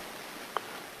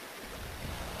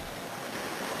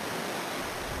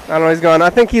 I don't know. He's gone. I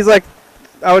think he's like,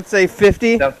 I would say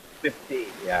 50. That's 50.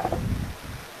 Yeah.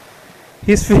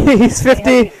 He's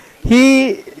 50.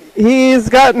 He's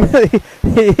gotten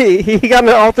he got in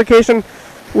an altercation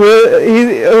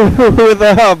with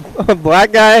a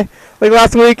black guy like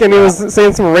last week, and he was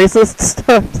saying some racist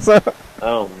stuff. So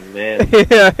Oh man.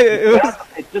 yeah, it was,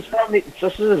 It's just from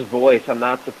just with his voice, I'm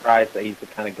not surprised that he's the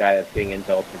kind of guy that's getting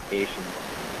into altercations.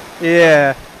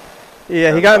 yeah.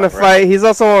 He got in a fight. He's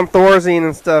also on Thorazine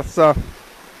and stuff. So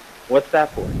What's that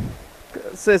for?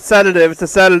 it's a sedative. It's a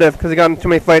sedative because he got in too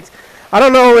many fights. I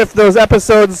don't know if those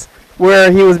episodes where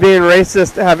he was being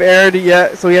racist have aired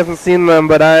yet, so he hasn't seen them.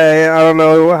 But I don't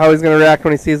know how he's gonna react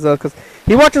when he sees those because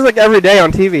he watches like every day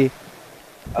on TV.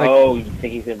 Like, Oh, you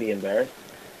think he's gonna be embarrassed?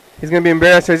 He's gonna be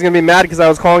embarrassed or he's gonna be mad because I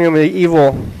was calling him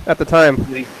evil at the time. Was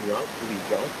he drunk? Was he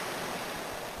drunk?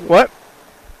 What?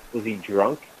 Was he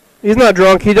drunk? He's not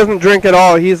drunk. He doesn't drink at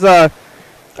all. He's I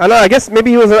don't know. I guess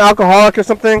maybe he was an alcoholic or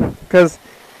something because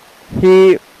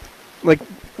he like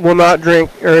will not drink,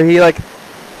 or he has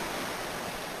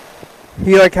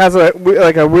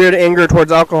a weird anger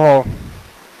towards alcohol.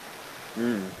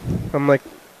 I'm like,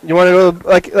 you want to go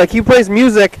like he plays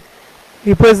music.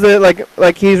 He plays the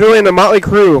like he's really into Motley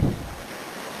Crue.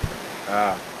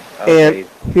 And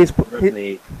he's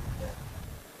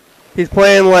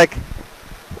playing like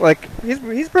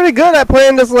he's pretty good at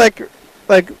playing this like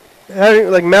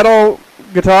having like metal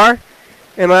guitar.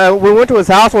 And we went to his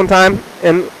house one time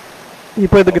and he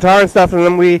played the guitar and stuff, and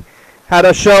then we had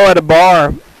a show at a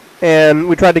bar and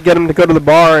we tried to get him to go to the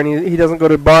bar, and he doesn't go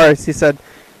to the bars, he said,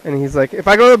 and he's like, if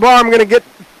I go to the bar I'm gonna get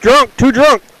drunk, too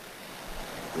drunk.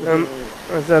 And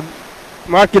I said,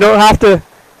 Mark, you don't have to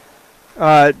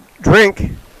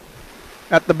drink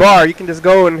at the bar. You can just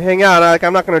go and hang out.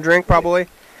 I'm not going to drink probably.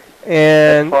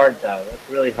 And that's hard though. That's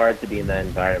really hard to be in that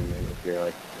environment if you're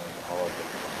like an alcoholic.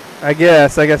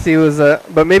 I guess he was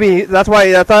but maybe that's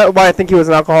why I think he was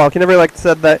an alcoholic. He never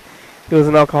said that he was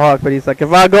an alcoholic, but he's like,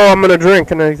 if I go, I'm going to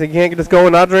drink. And he's like, you can't just go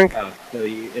and not drink. Oh, so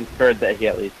you inferred that he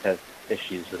at least has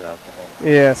issues with alcohol.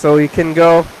 Yeah, so he can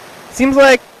go. Seems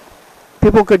like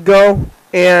people could go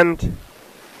and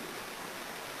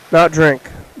not drink,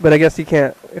 but I guess you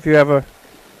can't if you have a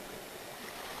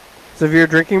severe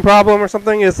drinking problem or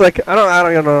something. It's like I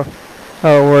don't even know how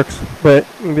it works, but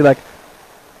you can be like,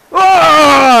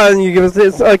 oh, and you give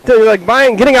it's like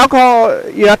getting alcohol.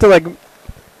 You have to like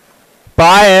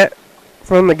buy it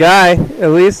from the guy at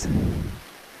least.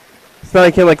 It's not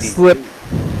like you can like slip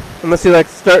unless you like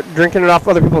start drinking it off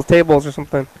other people's tables or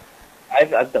something.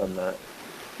 I've done that.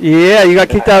 Yeah, you got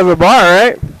kicked out of a bar,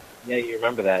 right? Yeah, you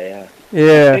remember that, yeah.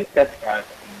 Yeah. I think that's why I'm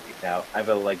kicked out. I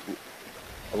think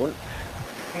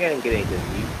I didn't get any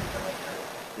disease.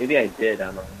 Maybe I did, I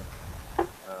don't know.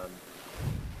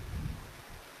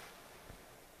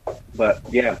 But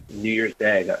yeah, New Year's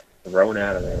Day, I got thrown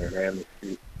out of there and ran the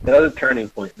street. That was a turning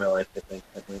point in my life, I think.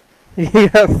 You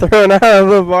got thrown out of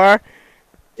the bar?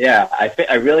 Yeah,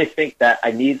 I really think that I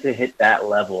need to hit that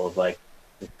level of like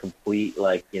complete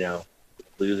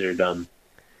loserdom.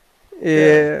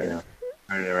 Yeah.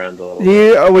 Turning around a little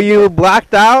bit. Were you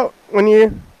blacked out when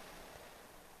you?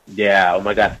 Yeah. Oh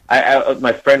my God.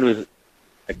 My friend was.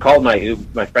 I called my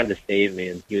friend to save me,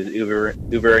 and he was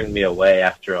Ubering me away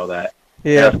after all that.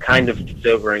 Yeah. And I was kind of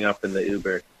sobering up in the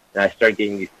Uber, and I started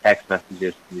getting these text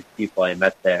messages from these people I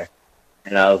met there,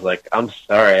 and I was like, "I'm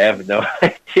sorry, I have no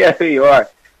idea who you are."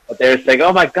 But they were saying,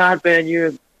 "Oh my God, man,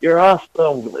 you're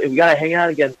awesome. We gotta hang out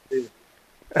again soon."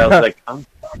 I was like, "I'm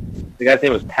sorry." The guy's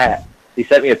name was Pat. He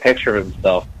sent me a picture of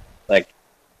himself, and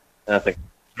I was like,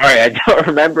 "Sorry, I don't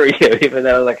remember you," even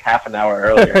though it was like half an hour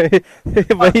earlier.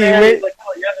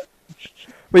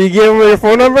 But you gave him your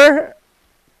phone number?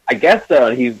 I guess so,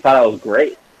 and he thought I was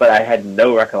great, but I had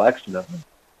no recollection of him.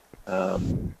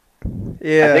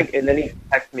 Yeah. I think, and then he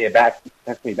texted me back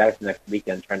the next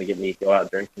weekend, trying to get me to go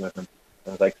out drinking with him.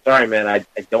 I was like, "Sorry, man, I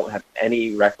don't have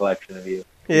any recollection of you."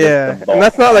 Yeah, and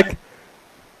that's not like.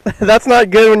 That's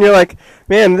not good when you're like,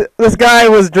 man, this guy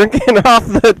was drinking off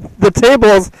the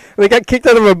tables and he got kicked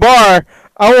out of a bar.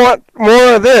 I want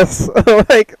more of this.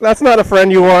 Like, that's not a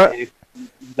friend you want.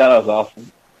 That was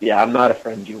awesome. Yeah, I'm not a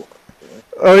friend you want.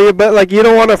 Oh, yeah, but like you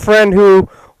don't want a friend who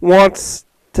wants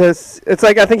to. It's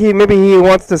like I think he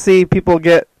wants to see people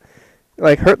get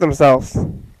like hurt themselves.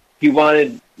 He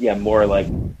wanted, more like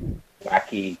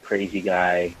wacky, crazy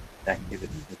guy activities.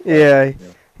 Yeah. You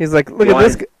know. He's like, look at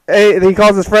this. Hey, he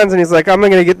calls his friends and he's like, I'm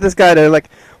gonna get this guy to like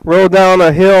roll down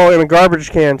a hill in a garbage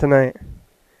can tonight.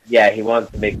 Yeah, he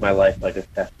wants to make my life like a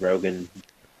Seth Rogen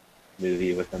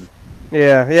movie with him.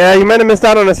 Yeah. You might have missed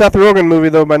out on a Seth Rogen movie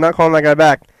though by not calling that guy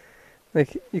back.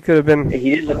 Like you could have been. He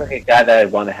didn't look like a guy that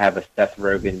I'd want to have a Seth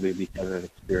Rogen movie kind of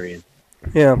experience.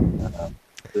 Yeah.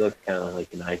 He looks kind of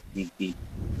like an ICD.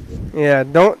 Yeah.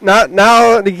 Not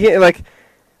now. Like,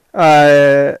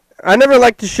 I never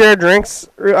liked to share drinks.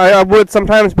 I would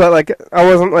sometimes, but like I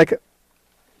wasn't like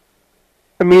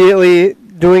immediately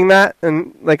doing that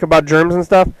and like about germs and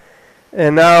stuff.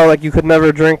 And now like you could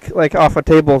never drink like off of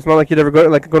tables. Not like you'd ever go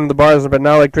to the bars, but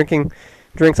now like drinking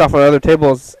drinks off of other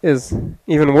tables is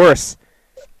even worse.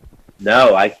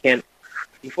 No, I can't.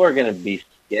 People are gonna be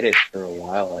skittish for a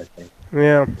while, I think.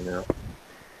 Yeah. You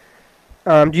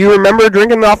know. Do you remember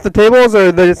drinking off the tables,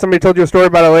 or somebody told you a story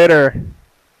about it later?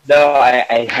 No,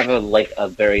 I have a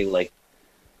very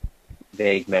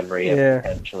vague memory of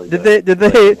potentially. Did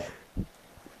they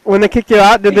when they kicked you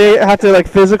out? Did they have to like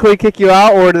physically kick you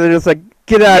out, or did they just like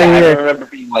get out of here? I remember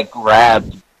being like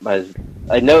grabbed by.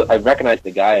 I recognize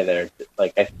the guy there.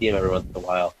 Like I see him every once in a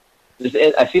while.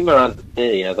 I see him around the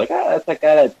city, and I was like, that's that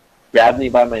guy that grabbed me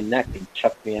by my neck and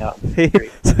chucked me out.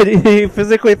 So did he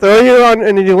physically throw you on,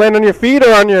 and did you land on your feet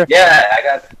or on your? Yeah,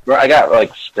 I got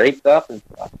like scraped up and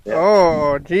stuff. Yeah.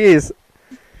 Oh, jeez.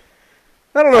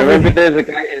 I don't know. I remember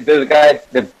there's a guy.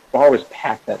 The bar was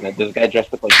packed that night. There's a guy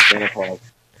dressed up like Santa Claus,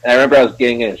 and I remember I was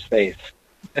getting in his face.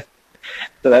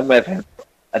 So that might have.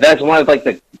 That's one of like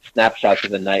the snapshots of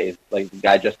the night. Is like the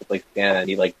guy dressed up like Santa, and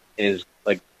he like is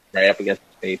like right up against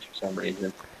his face for some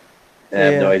reason. And I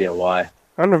have no idea why.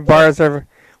 I don't know if bars ever.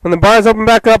 When the bars open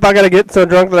back up, I gotta get so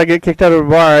drunk that I get kicked out of a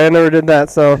bar. I never did that,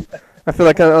 so I feel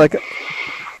like they're like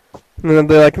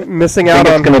missing out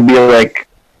on. It's gonna be like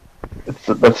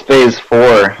that's phase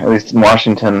 4, at least in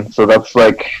Washington. So that's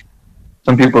like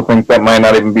some people think that might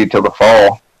not even be till the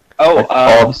fall. Oh, like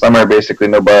all of summer, basically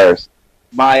no bars.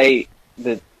 The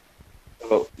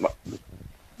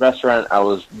restaurant I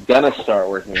was gonna start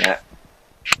working at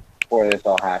before this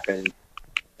all happened.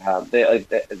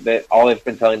 They all they've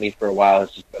been telling me for a while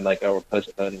has just been like, oh,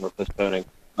 we're postponing.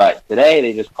 But today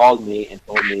they just called me and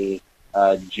told me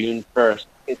June 1st.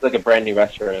 It's like a brand new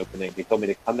restaurant opening. They told me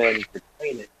to come in for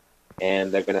training,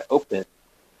 and they're going to open in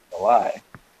July.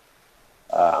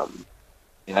 And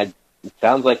it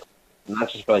sounds like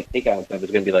not just for like takeout and stuff.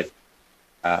 It's going to be like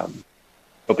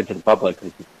open to the public,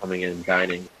 and people coming in and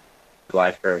dining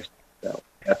July 1st. So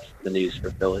that's the news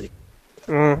for Philly.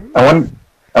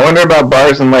 I wonder about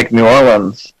bars in like New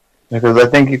Orleans, because I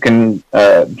think you can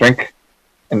drink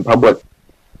in public.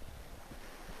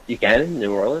 You can in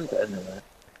New Orleans? I didn't know that.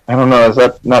 I don't know. Is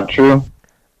that not true?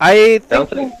 I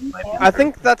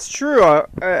think that's true.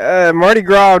 Mardi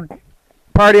Gras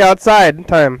party outside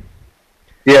time.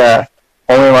 Yeah,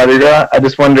 only Mardi Gras. I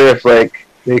just wonder if like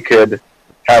they could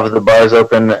have the bars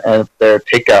open and their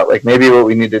takeout. Like maybe what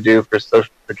we need to do to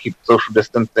keep social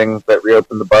distancing, but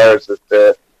reopen the bars is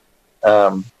to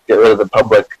get rid of the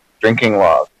public drinking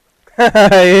laws.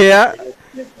 Yeah.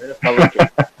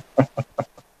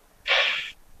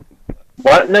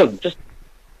 What? No, just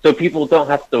so people don't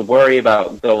have to worry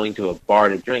about going to a bar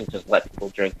to drink. Just let people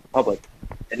drink in public.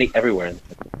 I think everywhere.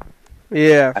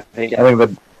 Yeah. I think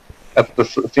that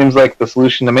seems like the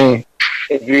solution to me.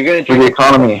 If you're gonna for drink the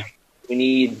economy, we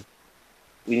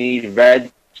need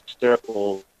red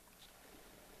circles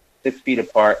 6 feet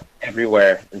apart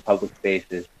everywhere in public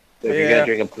spaces. So if you're gonna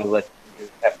drink in public, you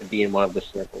have to be in one of the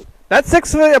circles. That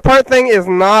 6 feet apart thing is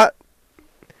not.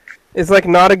 It's like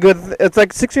not a good. It's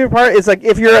like 6 feet apart. It's like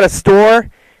if you're at a store,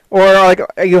 or like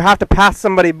you have to pass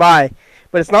somebody by,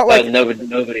 but it's not like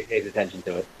nobody pays attention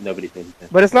to it. Nobody pays attention.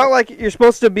 But it's not like you're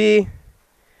supposed to be.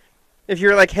 If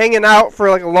you're like hanging out for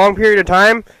like a long period of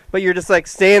time, but you're just like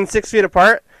staying 6 feet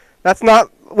apart, that's not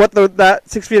what that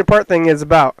 6 feet apart thing is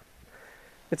about.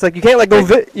 It's like you can't like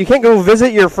you can't go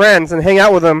visit your friends and hang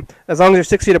out with them as long as you're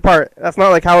 6 feet apart. That's not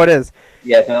like how it is.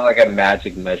 Yeah, it's not like a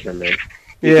magic measurement.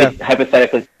 You could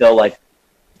hypothetically still like,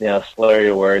 slur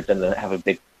your words and then have a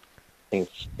big thing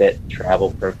spit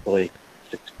travel perfectly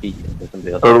 6 feet into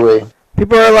somebody else. Totally.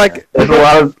 People are like,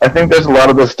 I think there's a lot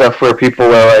of this stuff where people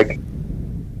are like,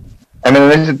 I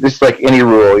mean, this is like any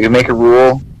rule. You make a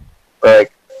rule, or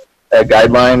like a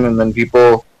guideline, and then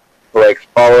people like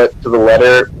follow it to the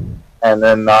letter, and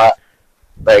then not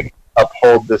like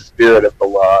uphold the spirit of the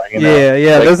law. You know?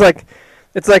 Yeah. There's like,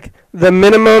 it's like the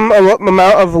minimum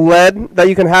amount of lead that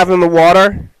you can have in the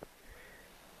water.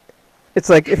 It's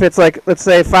like if it's like let's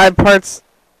say 5 parts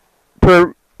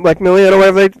per like million or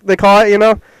whatever they call it, you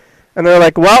know. And they're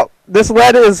like, well, this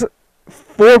lead is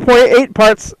 4.8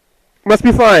 parts, must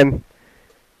be fine.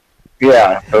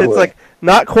 Yeah, totally. It's like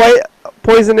not quite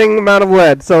poisoning amount of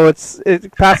lead, so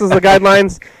it passes the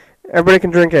guidelines. Everybody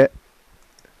can drink it.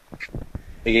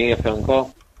 You getting a phone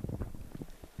call?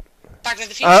 Back to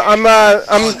the future. I'm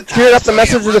queuing up the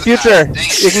message of the future.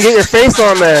 You can get your face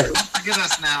on there. Look at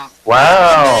us now.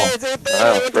 Wow. It's 8:30, Wow,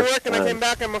 I went to first work and I time. came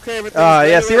back. I'm okay with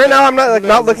yeah. See, right now I'm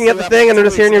not looking at the thing, and I'm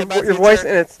just hearing your voice,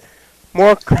 and it's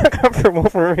more comfortable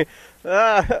for me.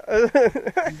 Oh,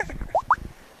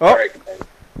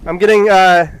 I'm getting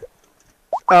text.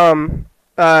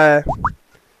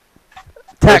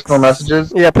 Personal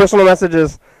messages? Yeah, personal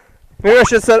messages. Maybe I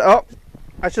should set up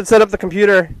the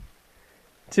computer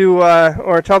to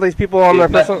or tell these people on their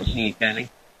personal. Messaging you, Kenny?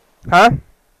 Huh?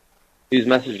 Who's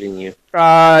messaging you?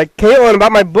 Caitlin,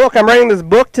 about my book. I'm writing this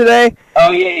book today.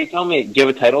 Oh yeah, you told me. Do you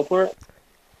have a title for it?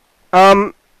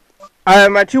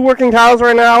 My two working titles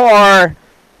right now are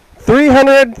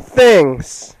 300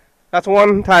 Things. That's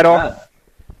one title. Ah.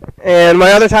 Yeah. And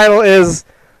my other title is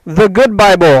The Good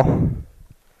Bible.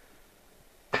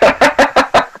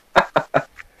 I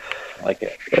like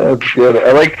it. That's good.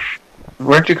 I like.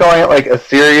 Weren't you calling it like a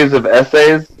series of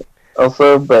essays?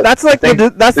 Also, but That's like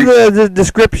the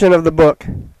description of the book.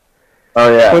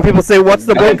 Oh yeah. When people say, "What's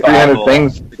the I think book?" 300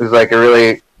 Things is like a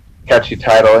really catchy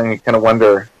title, and you kind of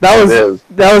wonder That what was it is.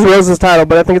 that was Rose's title,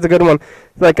 but I think it's a good one.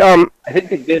 Like I think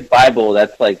the good Bible.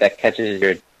 That's like that catches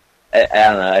your. I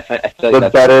don't know. I feel like The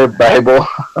that's Better Bible.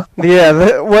 yeah,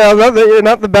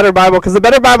 not the Better Bible, because the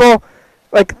Better Bible,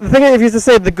 like the thing is, if you just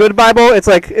say the Good Bible, it's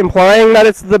like implying that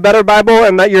it's the Better Bible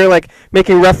and that you're like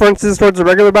making references towards the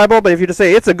regular Bible. But if you just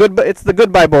say it's the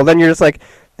Good Bible, then you're just like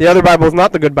the other Bible is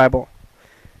not the Good Bible.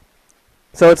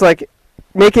 So it's like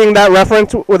making that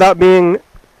reference without being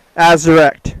as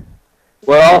direct.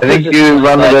 Well, I think you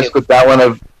run the risk with that one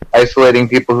of isolating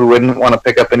people who wouldn't want to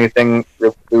pick up anything.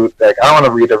 Like, I want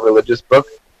to read a religious book.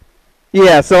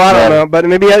 Yeah, so I don't know, but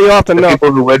maybe you'll have to The know.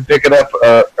 people who would pick it up,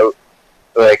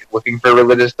 like looking for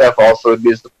religious stuff, also would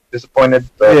be disappointed.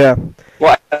 So. Yeah,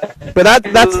 What? but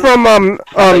that's from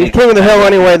King of the Hill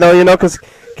anyway, though, you know, because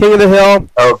King of the Hill.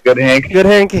 Oh, good Hank. Good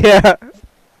Hank, yeah.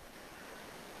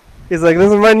 He's like,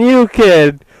 this is my new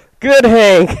kid. Good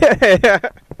Hank.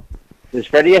 Does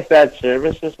Freddie have bad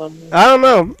service or something? I don't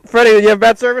know. Freddie, do you have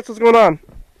bad service? What's going on?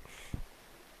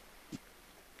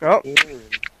 Oh.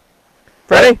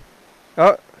 Freddie?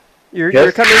 Oh. You're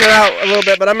cutting it out a little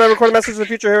bit, but I'm going to record a message to the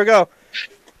future. Here we go.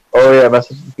 Oh yeah,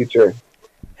 message to the future.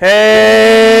 Hey,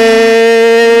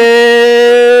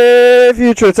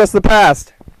 future, it's us the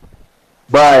past.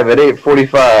 Live at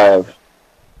 8:45.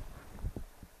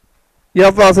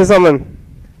 Yelp, I'll say something.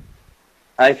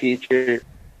 Hi, future.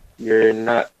 You're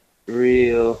not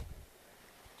real.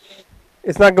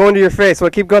 It's not going to your face, so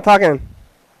keep talking.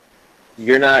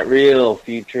 You're not real,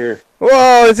 future.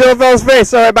 Whoa, it's Yellow Fella's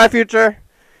face. All right, bye, future.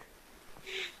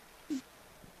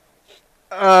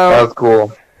 That was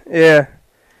cool. Yeah.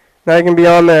 Now you can be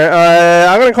on there.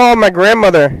 I'm going to call my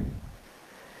grandmother.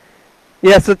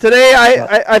 Yeah, so today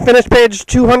I finished page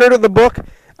 200 of the book.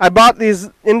 I bought these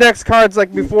index cards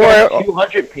like before.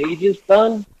 200 pages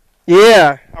done?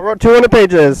 Yeah, I wrote 200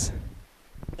 pages.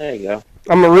 There you go.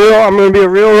 I'm going to be a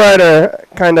real writer,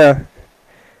 kind of.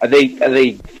 Are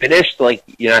they finished? Like,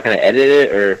 you're not going to edit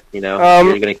it, or, you know,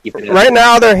 you're going to keep it in? Right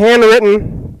now they're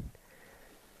handwritten,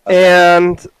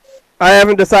 and I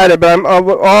haven't decided, but I'm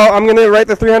going to write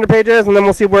the 300 pages, and then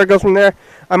we'll see where it goes from there.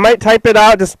 I might type it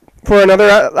out just for another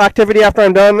activity after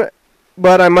I'm done,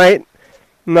 but I might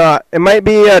not. It might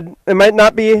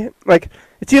not be, like,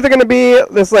 it's either going to be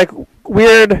this, like,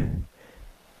 weird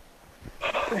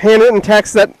handwritten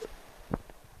text that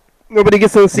nobody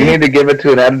gets to see. You need to give it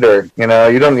to an editor. You know,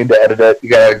 you don't need to edit it. You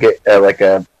gotta get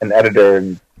an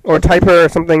editor or typer or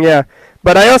something. Yeah,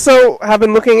 but I also have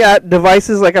been looking at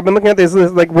devices. Like I've been looking at these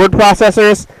like word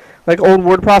processors, like old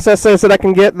word processors that I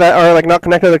can get that are like not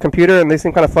connected to the computer, and they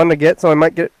seem kind of fun to get. So I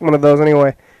might get one of those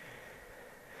anyway.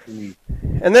 And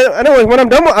then anyway, when I'm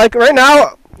done with, like right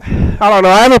now, I don't know.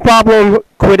 I have a problem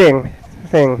quitting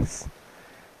things.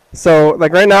 So,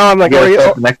 like, right now, I'm like... You gotta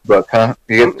start the next book, huh?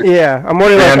 You get yeah, I'm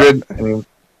already 300, and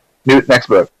new next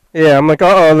book. Yeah, I'm like,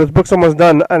 uh-oh, this book's almost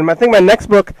done. And I think my next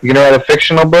book... You gonna write a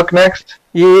fictional book next?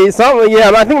 Yeah,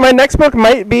 I think my next book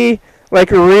might be,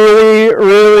 like, really,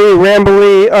 really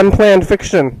rambly, unplanned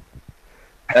fiction.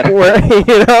 Where,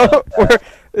 you know, where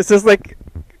it's just, like,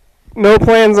 no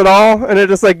plans at all, and it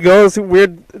just, like, goes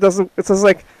weird. It's just,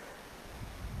 like...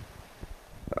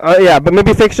 yeah, but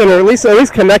maybe fiction, or at least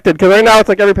connected, because right now it's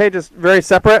like every page is very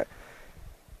separate.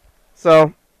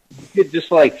 So, You could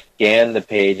just like scan the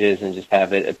pages and just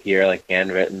have it appear like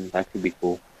handwritten. That could be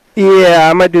cool. Yeah,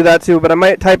 I might do that too, but I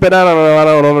might type it out. I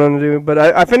don't know what I'm gonna do. But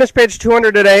I finished page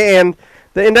 200 today, and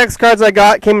the index cards I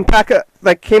got came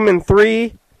in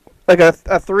three, like a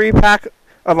 3-pack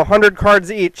of 100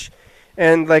 cards each,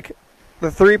 and like the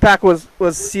 3-pack was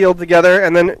sealed together,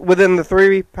 and then within the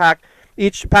 3-pack,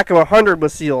 each pack of 100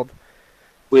 was sealed.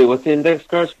 Wait, what's the index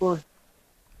cards for?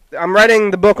 I'm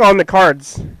writing the book on the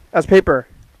cards as paper.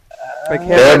 Like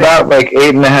They're about like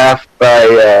 8.5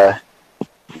 by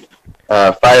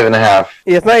 5.5.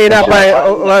 Yeah, it's not 8.5 by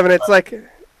 11. It's like,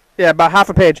 yeah, about half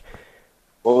a page.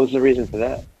 What was the reason for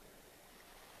that?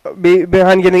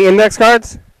 Behind getting index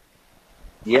cards?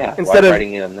 Yeah, Instead why of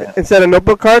writing it on that? instead of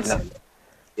notebook cards? No.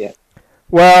 Yeah.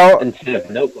 Well, Instead of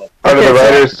notebook. Part of the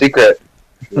writer's secret.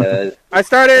 Yeah. I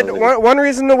started one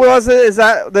reason is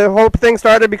that the whole thing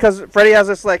started because Freddie has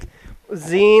this like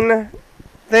zine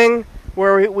thing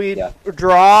where we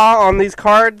draw on these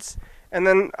cards, and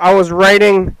then I was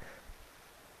writing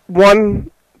 1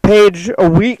 page a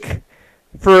week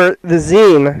for the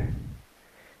zine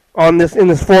in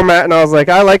this format, and I was like,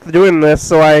 I like doing this,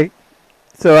 so I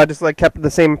just like kept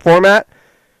the same format.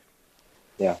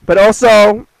 Yeah. But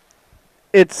also,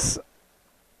 it's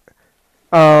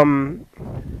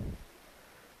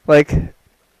like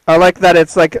I like that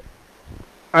it's like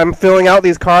I'm filling out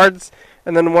these cards,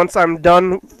 and then once I'm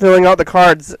done filling out the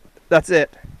cards, that's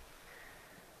it.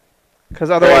 Because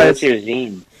otherwise, What's your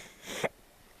zine?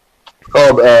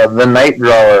 Called The Night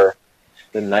Drawer.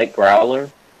 The Night Growler?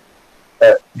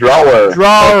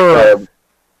 Drawer.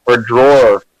 Or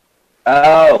drawer.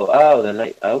 Oh, the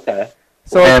night. Okay.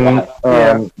 So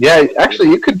and yeah, actually,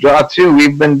 you could draw too.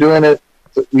 We've been doing it.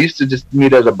 We used to just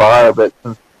meet at a bar, but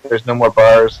since there's no more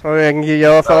bars, I can get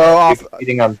Yellow Fellow off.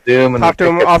 Meeting on Zoom and talk to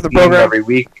him off the team program every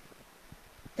week,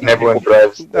 and everyone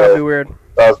drives. That'd be weird.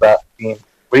 Does that team?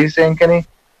 What are you saying, Kenny?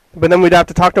 But then we'd have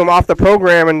to talk to him off the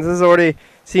program, and this is already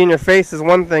seeing your face is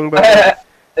one thing, but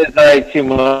it's already too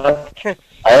much.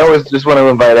 I always just want to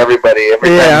invite everybody.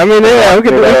 Every yeah, time I mean, yeah,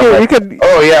 we could.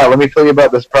 Oh yeah, let me tell you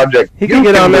about this project. He can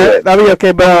get on that. That'd be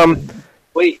okay. But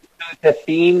wait, so it's a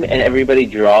theme, and everybody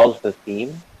draws the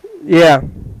theme. Yeah.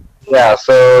 Yeah,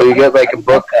 so you get like a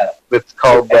book that's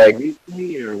called like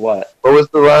weekly or what? What was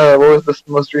the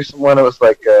most recent one? It was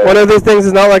like one of these things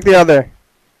is not like the other.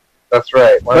 That's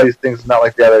right. One of these things is not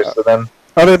like the other. So then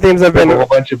other themes have been a whole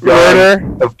bunch of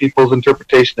drawings of people's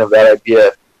interpretation of that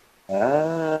idea.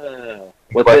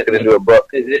 What's it into a book.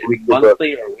 Is it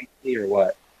monthly or weekly or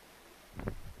what?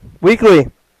 Weekly.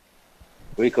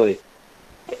 Weekly.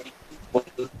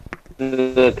 What's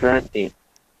the current theme?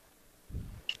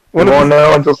 We won't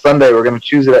know until Sunday. We're going to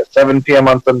choose it at 7 p.m.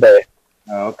 on Sunday.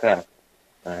 Oh, okay.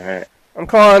 All right. I'm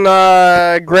calling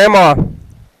Grandma.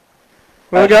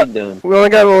 We'll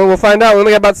find out. We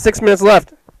only got about 6 minutes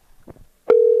left.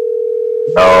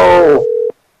 No.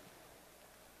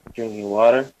 Drinking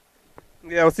water?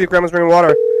 Yeah, we'll see if Grandma's bringing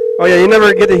water. Oh, yeah, you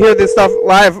never get to hear this stuff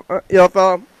live, Yellow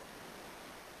Fellow.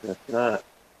 That's not.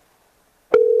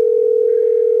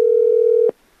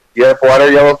 You have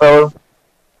water, Yellow Fellow?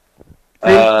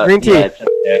 Green tea. Yeah,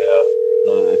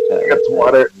 I got some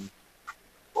water.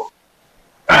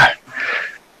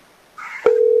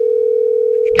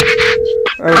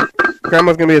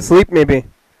 Grandma's going to be asleep, maybe.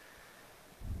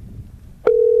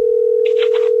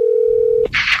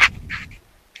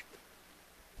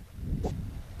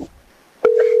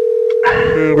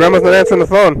 Grandma's not answering the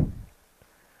phone.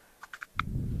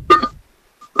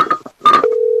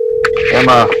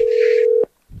 Grandma.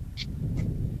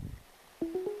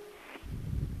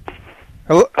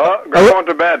 Hello? Grandma went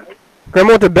to bed. Grandma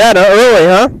went to bed early,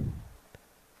 huh?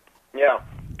 Yeah.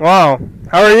 Wow.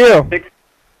 How are you?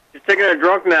 She's taking a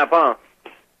drunk nap, huh?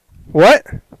 What?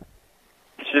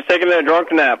 She's taking a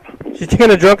drunk nap. She's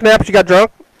taking a drunk nap? She got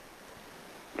drunk?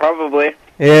 Probably.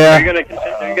 Yeah. Are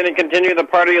you gonna continue the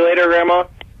party later, Grandma?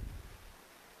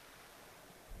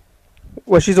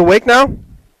 Well, she's awake now?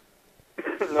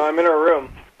 No, I'm in her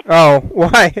room. Oh,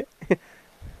 why? Because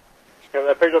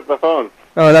I picked up the phone.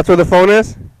 Oh, that's where the phone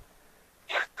is?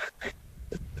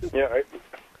 Yeah.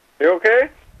 You okay?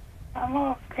 I'm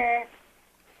okay.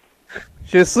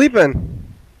 She was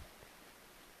sleeping.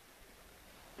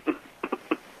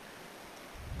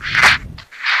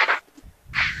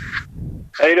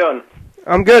 How you doing?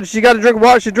 I'm good. She got to drink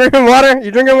water. She's drinking water?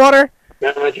 You drinking water?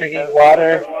 No, I'm drinking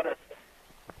water.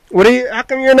 What are you? How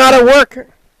come you're not at work?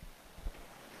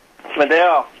 My day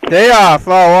off. Day off.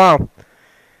 Oh,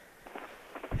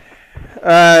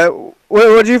 wow.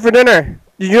 What'd you eat for dinner?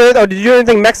 Did you do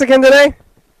anything Mexican today?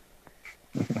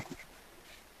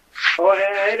 Oh,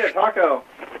 I ate a taco.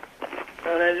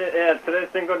 Yeah, today's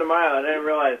Cinco de Mayo. I didn't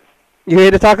realize. You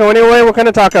ate a taco anyway? What kind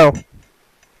of taco?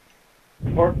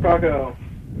 Pork taco.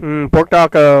 Pork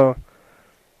taco.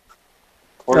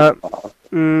 Pork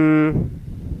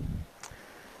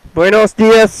Buenos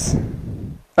dias.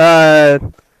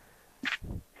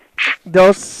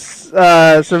 Dos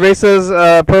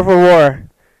cervezas per favor.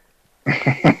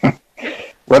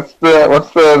 What's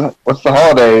the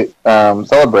holiday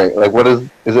celebrate? Like, what is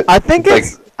it? I think like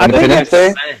it's Independence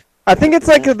Day? I think it's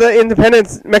like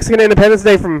the Mexican Independence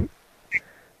Day from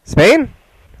Spain.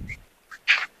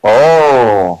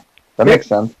 Oh, that makes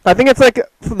sense. I think it's like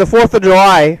the 4th of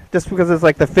July, just because it's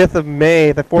like the 5th of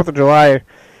May, the 4th of July.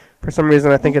 For some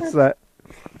reason, I think it's that.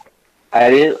 I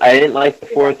didn't like the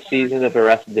 4th season of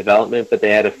Arrested Development, but they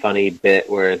had a funny bit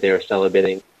where they were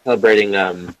celebrating Cinco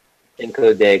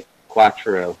de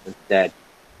Cuatro instead.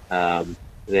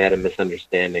 They had a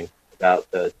misunderstanding about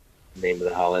the name of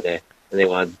the holiday, and they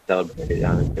wanted to celebrate it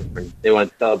on a different. They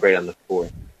wanted to celebrate on the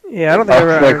 4th. Yeah, I don't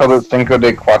think They called it Cinco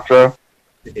de Cuatro.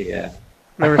 Yeah,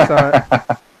 Never saw it.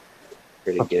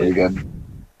 pretty That's good. pretty good.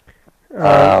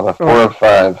 The 4 of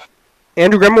 5.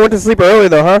 Andrew Grandma went to sleep early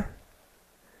though, huh?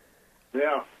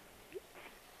 Yeah.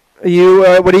 You,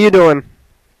 what are you doing?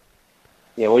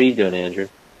 Yeah, what are you doing, Andrew?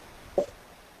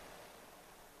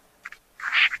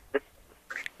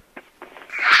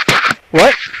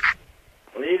 What?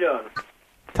 What are you doing?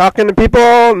 Talking to people?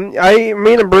 I eating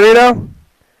a burrito?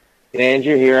 Can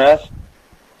Andrew hear us?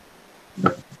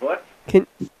 What?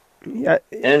 Yeah,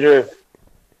 Andrew.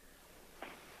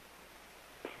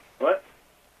 What?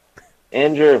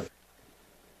 Andrew,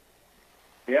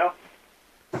 Yeah.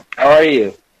 how are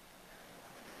you?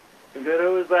 Good.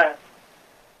 Who is that?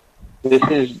 This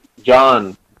is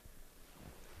John.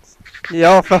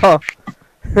 y'all fell.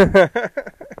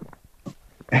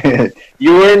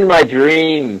 You were in my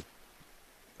dream.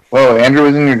 Whoa, Andrew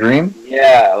was in your dream?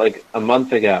 Yeah, like a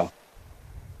month ago.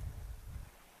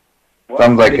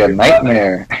 Sounds like a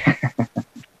nightmare.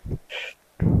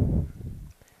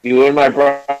 You were my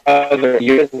brother.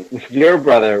 Your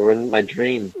brother were in my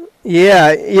dream.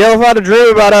 Yeah, y'all had a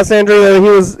dream about us, Andrew, that he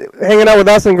was hanging out with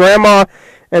us and Grandma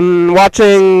and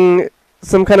watching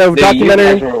some kind of documentary.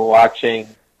 You guys were watching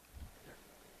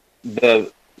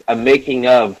a making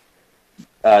of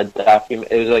It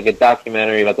was like a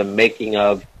documentary about the making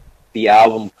of the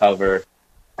album cover,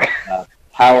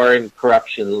 "Power and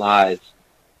Corruption Lies"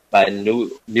 by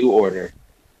New Order.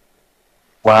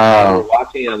 Wow. We were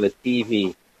watching it on the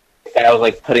TV. The guy was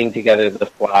like putting together the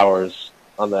flowers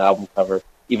on the album cover,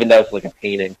 even though it's like a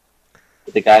painting.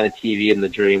 But the guy on the TV in the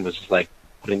dream was just like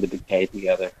putting the bouquet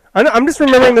together. I'm just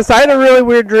remembering this. I had a really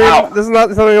weird dream. Ow. This is not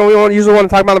something we usually want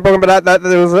to talk about in the program,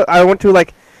 but I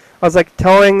was like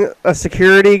telling a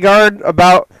security guard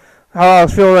about how I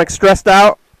was feeling like stressed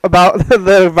out about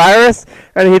the virus,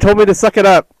 and he told me to suck it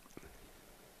up.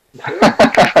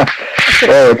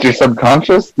 Oh, it's your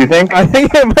subconscious, do you think? I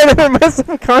think it might have been my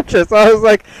subconscious. I was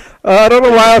like, I don't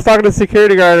know why I was talking to a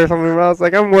security guard or something, but I was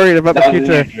like, I'm worried about the That was in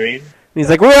future. your dream? And he's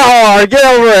like, we all are, get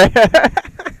over it.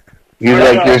 He's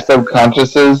like your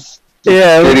subconscious's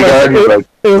Yeah, security guard. He's like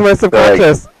it was my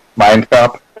subconscious. mind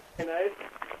cop. Nice.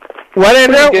 What,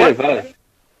 Andrew? Good, What? buddy.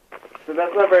 So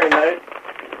that's not very nice.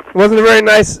 It wasn't a very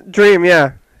nice dream,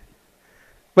 yeah.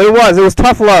 But it was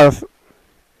tough love.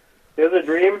 It was a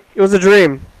dream. It was a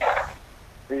dream.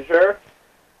 Are you sure?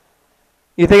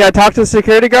 You think I talked to the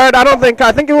security guard? I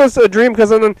think it was a dream because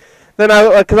then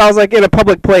I was like in a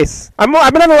public place. I've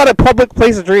been having a lot of public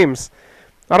place dreams.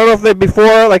 I don't know if they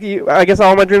before, like, I guess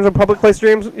all my dreams are public place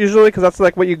dreams usually because that's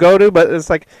like what you go to, but it's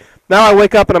like now I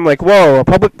wake up and I'm like, whoa, a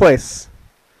public place.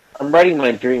 I'm writing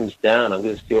my dreams down. I'm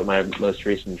going to see what my most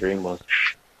recent dream was.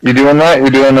 You doing that? You're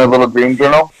doing a little dream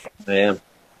journal? I am.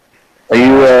 Are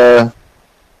you,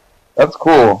 that's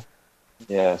cool.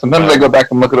 Yeah. Sometimes I go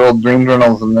back and look at old dream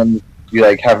journals and then you,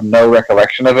 like, have no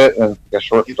recollection of it, and it's like a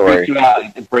short It story. freaks you out.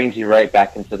 It brings you right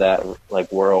back into that,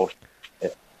 like, world.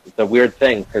 It's a weird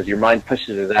thing, because your mind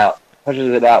pushes it out,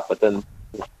 but then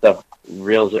the stuff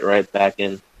reels it right back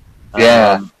in.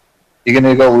 Yeah. You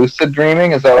gonna go lucid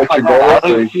dreaming? Is that what your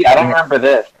goal is? I don't remember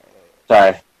this.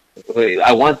 Sorry. Wait,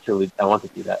 I want to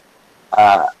do that.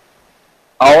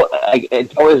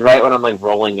 It's always right when I'm like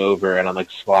rolling over and I'm like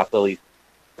sloppily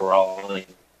rolling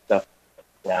stuff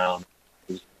down.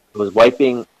 I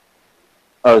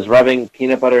was rubbing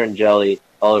peanut butter and jelly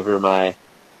all over my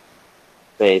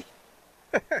face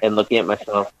and looking at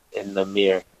myself in the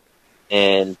mirror.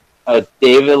 And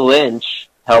David Lynch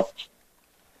helped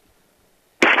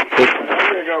I'm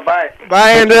gonna go. Bye.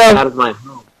 Bye, out Andrew. of my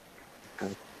home.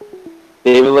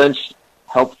 David Lynch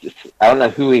helped. I don't know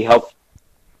who he helped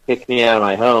kick me out of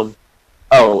my home.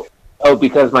 Oh, Oh,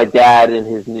 because my dad and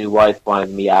his new wife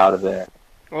wanted me out of there.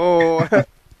 Oh.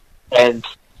 And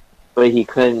but he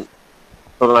couldn't.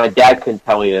 But my dad couldn't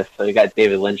tell me this, so he got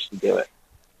David Lynch to do it.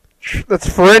 That's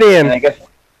Freudian. And I guess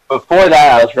before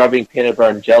that, I was rubbing peanut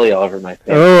butter and jelly all over my face.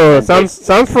 Oh,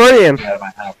 sounds Freudian. Out of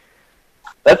my house.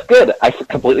 That's good. I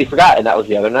completely forgot, and that was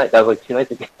the other night. That was like 2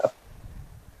 nights ago.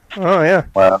 Oh yeah.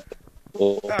 Wow.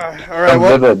 All right.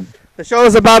 Well, Vivid. the show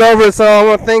is about over, so I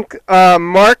want to thank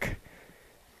Mark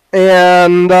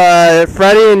and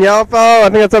Freddie and Yellowfellow. I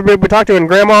think that's everybody we talked to, and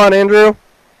Grandma and Andrew.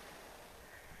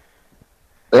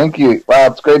 Thank you. Wow,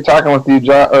 it's great talking with you,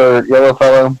 John or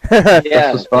Yellowfellow.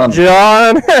 Yeah. This was fun.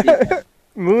 John,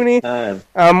 Mooney. We're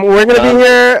gonna be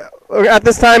here at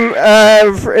this time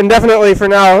indefinitely for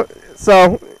now.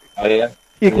 So Oh yeah.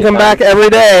 you can come back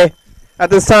every day at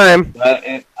this time.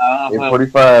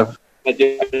 8:45.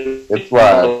 It's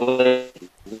live.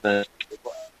 All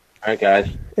right, guys.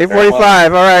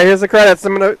 8:45. All right. Here's the credits.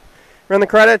 I'm gonna run the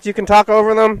credits. You can talk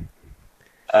over them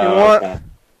if you want. Okay.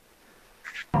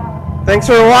 Thanks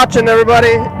for watching,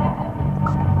 everybody.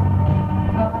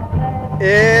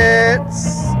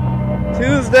 It's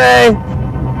Tuesday.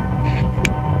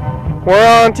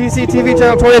 We're on TCTV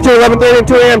channel 22, 11:30 and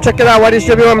 2 a.m. Check it out,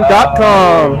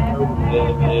 YDHWM.com.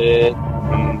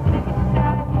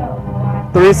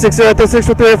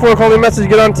 360-364, call me a message,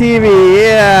 get on TV.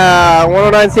 Yeah,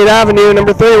 109 State Avenue,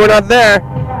 number 3, we're not there.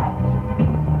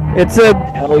 It's a...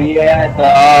 Hell yeah,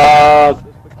 dog.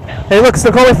 Hey, look,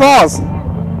 Snoqualmie Falls.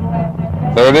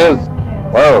 There it is.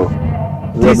 Whoa.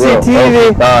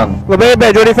 TCTV. Done. La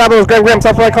Bebe, Jody Fabulous, Graham,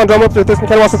 South Icon, Drum Lips, Thurston,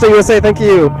 Ken, Washington State, USA, thank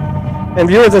you. And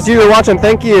viewers, that's you who are watching,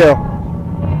 thank you.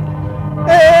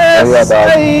 Yes, Hell yeah, dog.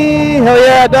 hey, hell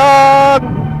yeah, dog.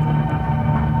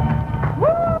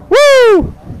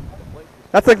 Woo!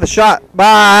 That's like the shot.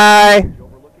 Bye.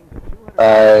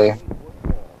 Bye.